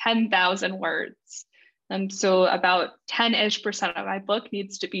 10,000 words. And so about 10-ish% of my book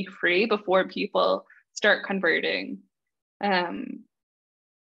needs to be free before people start converting.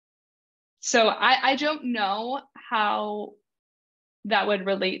 So I don't know how that would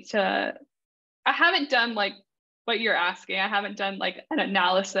relate to, I haven't done like what you're asking. I haven't done like an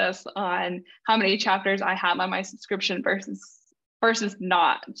analysis on how many chapters I have on my subscription versus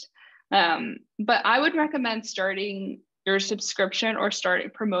not. But I would recommend starting your subscription or starting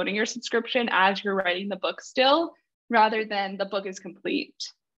promoting your subscription as you're writing the book still, rather than the book is complete.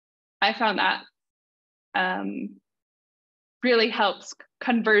 I found that really helps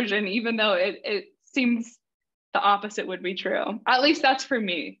conversion, even though it seems the opposite would be true. At least that's for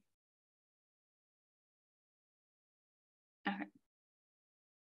me. Okay.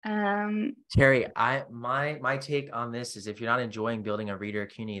 Terry, my take on this is if you're not enjoying building a reader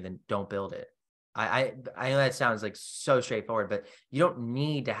community, then don't build it. I know that sounds like so straightforward, but you don't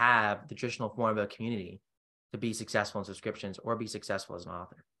need to have the traditional form of a community to be successful in subscriptions or be successful as an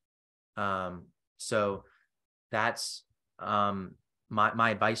author. So that's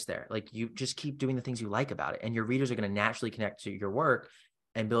my advice there. Like, you just keep doing the things you like about it, and your readers are going to naturally connect to your work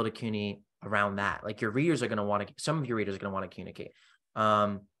and build a community around that. Like, your readers are going to want to, some of your readers are going to want to communicate.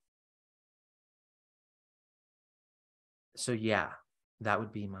 So yeah, that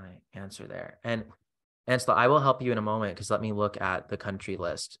would be my answer there. And Ansel, I will help you in a moment, because let me look at the country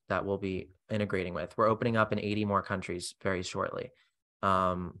list that we'll be integrating with. We're opening up in 80 more countries very shortly.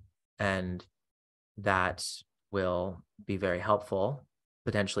 And that will be very helpful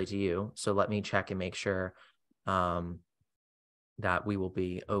potentially to you. So let me check and make sure that we will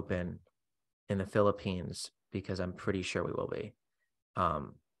be open in the Philippines, because I'm pretty sure we will be.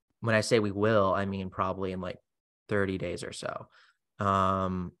 When I say we will, I mean probably in like 30 days or so.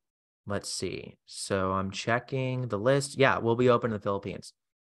 Let's see. So I'm checking the list. Yeah, we'll be open in the Philippines.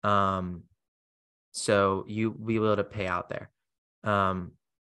 So you'll be able to pay out there.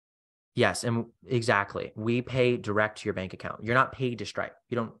 Yes, and exactly. We pay direct to your bank account. You're not paid to Stripe.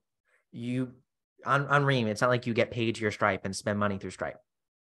 On Ream, it's not like you get paid to your Stripe and spend money through Stripe.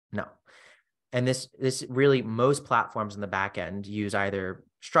 No. And this really, most platforms in the back end use either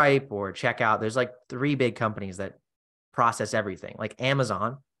Stripe or Checkout. There's like 3 big companies that process everything. Like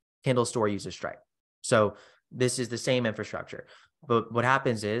Amazon Kindle Store uses Stripe. So this is the same infrastructure. But what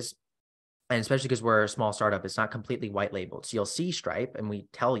happens is, and especially because we're a small startup, it's not completely white labeled. So you'll see Stripe and we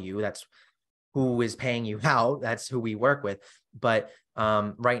tell you that's who is paying you out. That's who we work with. But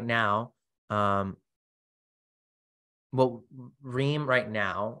right now, well, Ream right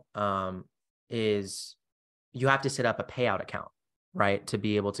now is you have to set up a payout account, right, to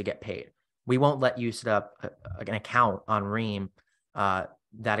be able to get paid. We won't let you set up an account on Ream that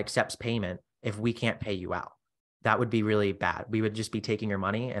accepts payment if we can't pay you out. That would be really bad. We would just be taking your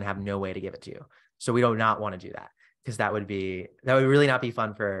money and have no way to give it to you. So we do not want to do that, because that would really not be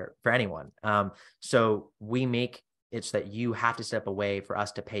fun for anyone. So we make it so that you have to set up a way for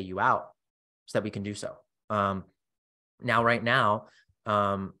us to pay you out so that we can do so. Right now,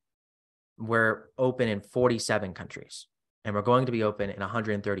 we're open in 47 countries, and we're going to be open in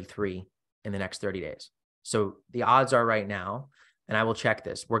 133 in the next 30 days. So the odds are right now, and I will check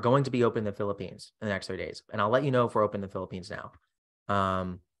this, we're going to be open in the Philippines in the next 30 days. And I'll let you know if we're open in the Philippines now.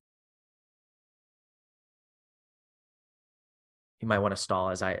 You might want to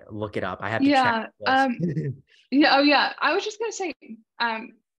stall as I look it up. I have to check this. Yeah. Oh, yeah. I was just going to say,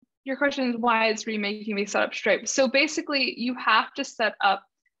 your question is, why is remaking me set up Stripe? So basically, you have to set up.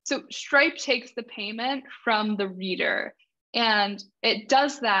 So Stripe takes the payment from the reader, and it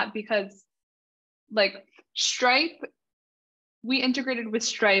does that because, like, Stripe, we integrated with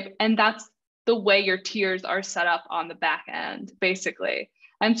Stripe, and that's the way your tiers are set up on the back end, basically.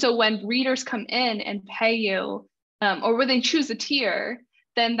 And so when readers come in and pay you, or when they choose a tier,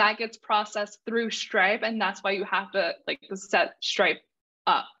 then that gets processed through Stripe, and that's why you have to set Stripe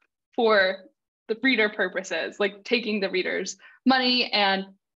up for the reader purposes, like taking the reader's money and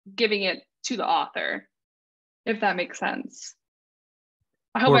giving it to the author, if that makes sense.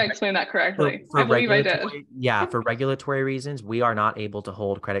 I hope I explained that correctly. I believe I did. Yeah, for regulatory reasons, we are not able to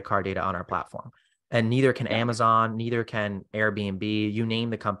hold credit card data on our platform. And neither can Amazon, neither can Airbnb. You name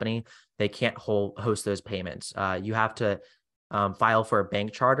the company, they can't host those payments. You have to file for a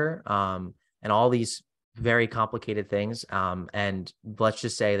bank charter and all these very complicated things. And let's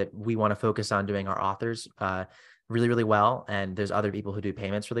just say that we want to focus on doing our authors really, really well. And there's other people who do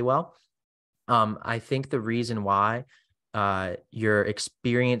payments really well. I think the reason why you're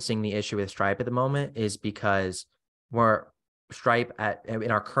experiencing the issue with Stripe at the moment is because we're Stripe in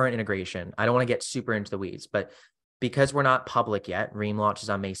our current integration. I don't want to get super into the weeds, but because we're not public yet, Ream launches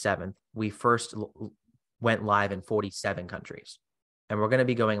on May 7th. We first went live in 47 countries, and we're going to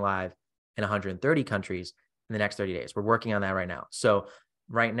be going live in 130 countries in the next 30 days. We're working on that right now. So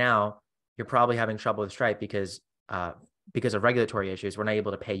right now, you're probably having trouble with Stripe because of regulatory issues. We're not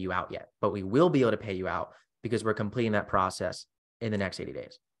able to pay you out yet, but we will be able to pay you out because we're completing that process in the next 80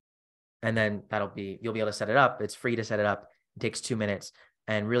 days. And then you'll be able to set it up. It's free to set it up. It takes 2 minutes.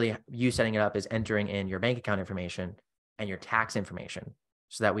 And really, you setting it up is entering in your bank account information and your tax information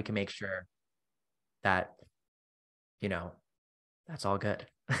so that we can make sure that, that's all good.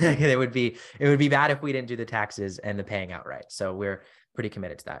 It would be bad if we didn't do the taxes and the paying out right. So we're pretty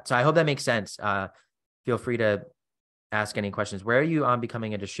committed to that. So I hope that makes sense. Feel free to ask any questions. Where are you on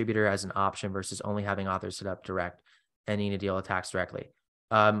becoming a distributor as an option versus only having authors set up direct and need to deal with tax directly?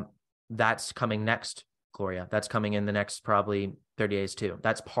 That's coming next, Gloria. That's coming in the next probably 30 days too.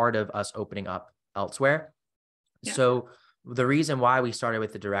 That's part of us opening up elsewhere. Yeah. So the reason why we started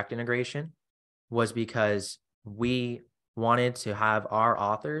with the direct integration was because we wanted to have our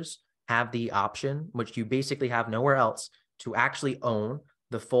authors have the option, which you basically have nowhere else, to actually own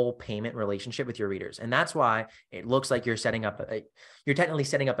the full payment relationship with your readers. And that's why it looks like you're technically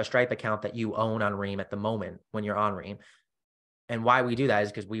setting up a Stripe account that you own on Ream at the moment when you're on Ream. And why we do that is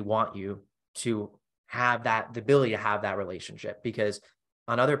because we want you to have the ability to have that relationship, because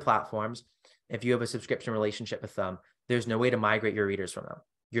on other platforms, if you have a subscription relationship with them, there's no way to migrate your readers from them.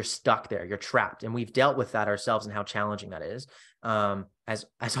 You're stuck there, you're trapped. And we've dealt with that ourselves and how challenging that is as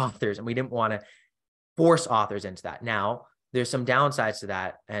authors. And we didn't want to force authors into that. Now, there's some downsides to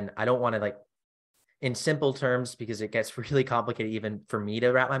that. And I don't want to, in simple terms, because it gets really complicated even for me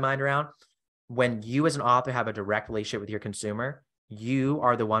to wrap my mind around. When you as an author have a direct relationship with your consumer, you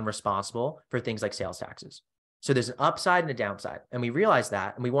are the one responsible for things like sales taxes. So there's an upside and a downside. And we realized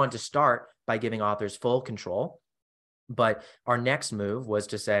that, and we wanted to start by giving authors full control. But our next move was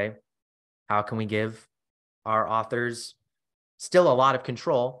to say, how can we give our authors still a lot of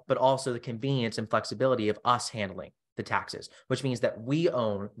control, but also the convenience and flexibility of us handling the taxes, which means that we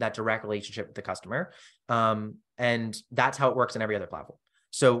own that direct relationship with the customer. And that's how it works in every other platform.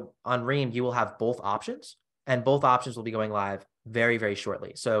 So on Ream, you will have both options, and both options will be going live very, very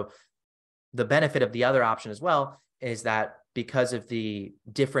shortly. So the benefit of the other option as well is that because of the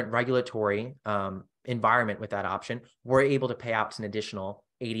different regulatory environment with that option, we're able to pay out to an additional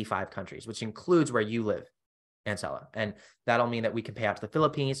 85 countries, which includes where you live, Ancella. And that'll mean that we can pay out to the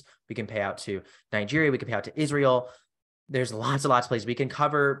Philippines, we can pay out to Nigeria, we can pay out to Israel. There's lots and lots of places. We can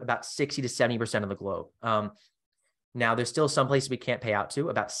cover about 60 to 70% of the globe. Now, there's still some places we can't pay out to,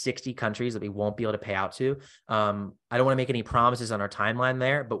 about 60 countries that we won't be able to pay out to. I don't want to make any promises on our timeline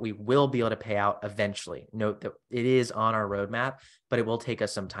there, but we will be able to pay out eventually. Note that it is on our roadmap, but it will take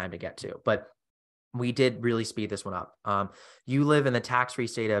us some time to get to. But we did really speed this one up. You live in the tax-free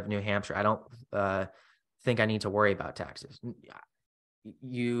state of New Hampshire. I don't think I need to worry about taxes.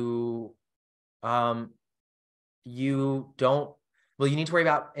 You don't, well, you need to worry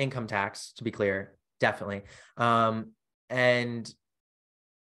about income tax, to be clear. Definitely. And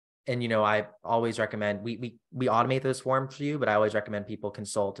I always recommend we automate those forms for you, but I always recommend people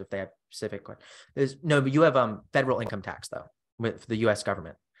consult if they have specific questions. But you have federal income tax though with the US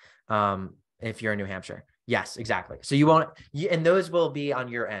government. If you're in New Hampshire. Yes, exactly. So and those will be on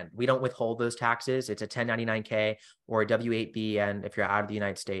your end. We don't withhold those taxes. It's a 1099K or a W-8B if you're out of the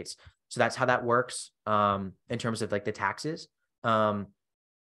United States. So that's how that works in terms of like the taxes.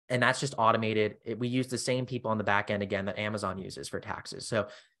 And that's just automated. We use the same people on the back end again that Amazon uses for taxes. So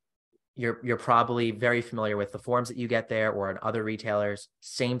you're probably very familiar with the forms that you get there or in other retailers.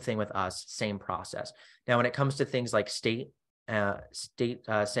 Same thing with us, same process. Now, when it comes to things like state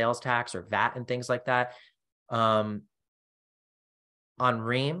sales tax or VAT and things like that, on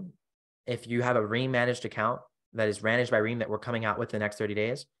Ream, if you have a Ream managed account that is managed by Ream that we're coming out with the next 30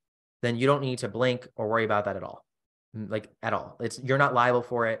 days, then you don't need to blink or worry about that at all. Like at all. You're not liable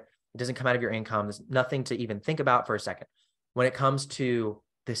for it. It doesn't come out of your income. There's nothing to even think about for a second. When it comes to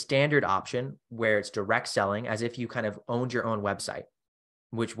the standard option where it's direct selling, as if you kind of owned your own website,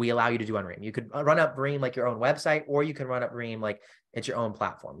 which we allow you to do on Ream. You could run up Ream like your own website, or you can run up Ream like it's your own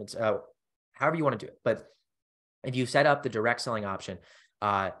platform. It's however you want to do it. But if you set up the direct selling option,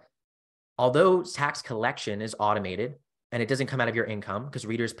 although tax collection is automated and it doesn't come out of your income because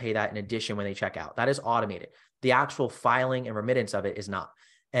readers pay that in addition when they check out, that is automated. The actual filing and remittance of it is not.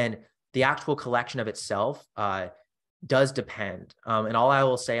 And the actual collection of itself does depend. And all I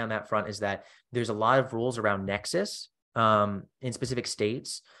will say on that front is that there's a lot of rules around Nexus in specific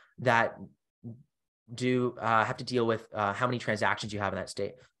states that do have to deal with how many transactions you have in that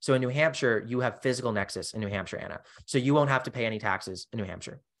state. So in New Hampshire, you have physical Nexus in New Hampshire, Anna. So you won't have to pay any taxes in New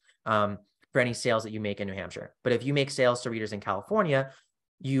Hampshire for any sales that you make in New Hampshire. But if you make sales to readers in California,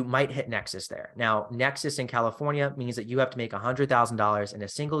 you might hit Nexus there. Now, Nexus in California means that you have to make $100,000 in a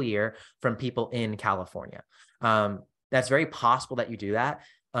single year from people in California. That's very possible that you do that.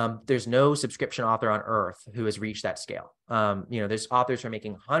 There's no subscription author on earth who has reached that scale. There's authors who are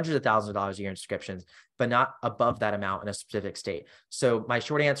making hundreds of thousands of dollars a year in subscriptions, but not above that amount in a specific state. So my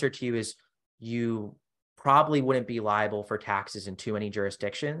short answer to you is you probably wouldn't be liable for taxes in too many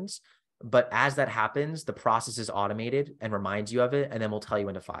jurisdictions. But as that happens, the process is automated and reminds you of it, and then we'll tell you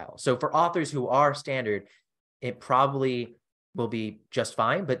when to file. So for authors who are standard, it probably will be just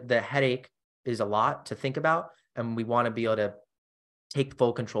fine, but the headache is a lot to think about, and we want to be able to take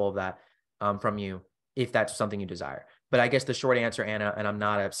full control of that from you if that's something you desire. But I guess the short answer, Anna, and I'm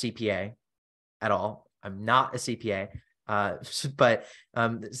not a CPA at all. I'm not a CPA, but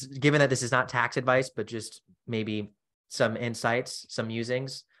given that this is not tax advice, but just maybe some insights, some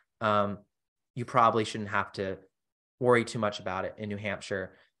musings, you probably shouldn't have to worry too much about it in New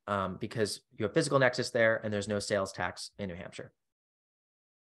Hampshire because you have physical Nexus there and there's no sales tax in New Hampshire.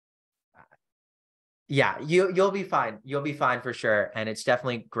 Yeah, you'll be fine. You'll be fine for sure. And it's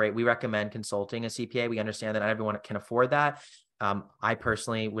definitely great. We recommend consulting a CPA. We understand that not everyone can afford that. I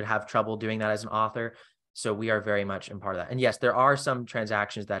personally would have trouble doing that as an author. So we are very much in part of that. And yes, there are some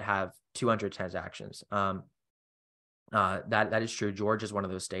transactions that have 200 transactions. That is true. Georgia is one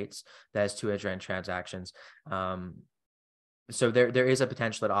of those states that has 200 transactions. So there is a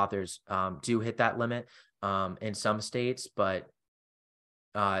potential that authors do hit that limit in some states, but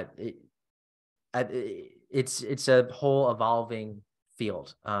it's a whole evolving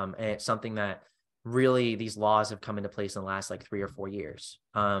field, and it's something that really these laws have come into place in the last like 3 or 4 years,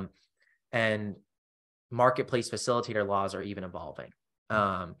 and marketplace facilitator laws are even evolving,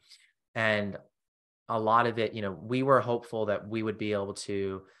 and a lot of it, we were hopeful that we would be able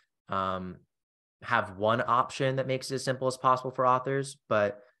to have one option that makes it as simple as possible for authors,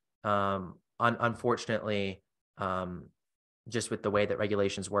 but unfortunately, just with the way that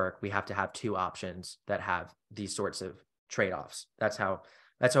regulations work, we have to have 2 options that have these sorts of trade-offs. That's how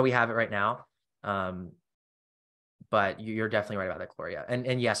That's how we have it right now. But you're definitely right about that, Gloria.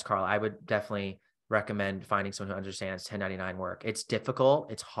 And yes, Carl, I would definitely recommend finding someone who understands 1099 work. It's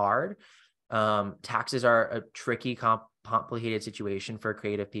difficult. It's hard. Taxes are a tricky, complicated situation for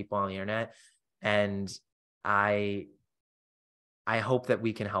creative people on the internet. And I hope that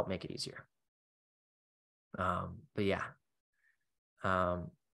we can help make it easier. But yeah.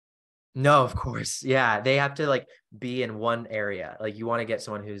 No, of course. Yeah. They have to like be in one area. Like you want to get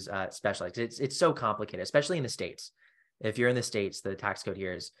someone who's specialized. It's so complicated, especially in the States. If you're in the States, the tax code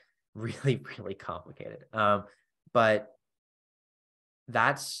here is really, really complicated. But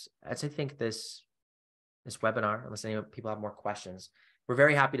that's I think this webinar, unless any people have more questions, we're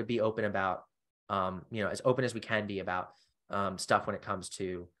very happy to be open about, as open as we can be about stuff when it comes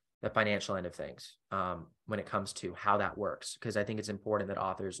to the financial end of things, when it comes to how that works, because I think it's important that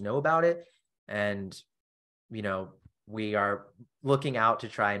authors know about it. And, we are looking out to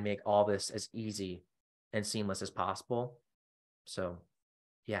try and make all this as easy and seamless as possible. So,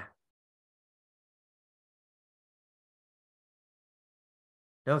 yeah.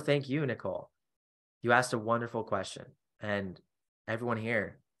 No, thank you, Nicole. You asked a wonderful question, and everyone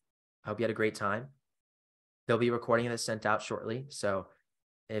here, I hope you had a great time. There'll be a recording of this sent out shortly. So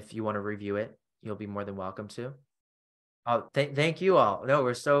if you want to review it, you'll be more than welcome to. Oh, thank you all. No,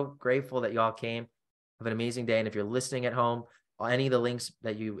 we're so grateful that you all came. Have an amazing day. And if you're listening at home, any of the links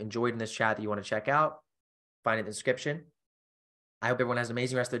that you enjoyed in this chat that you want to check out, find it in the description. I hope everyone has an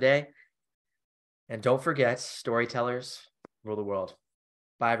amazing rest of their day. And don't forget, storytellers rule the world.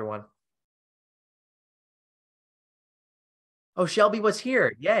 Bye, everyone. Oh, Shelby was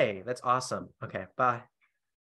here. Yay. That's awesome. Okay, bye.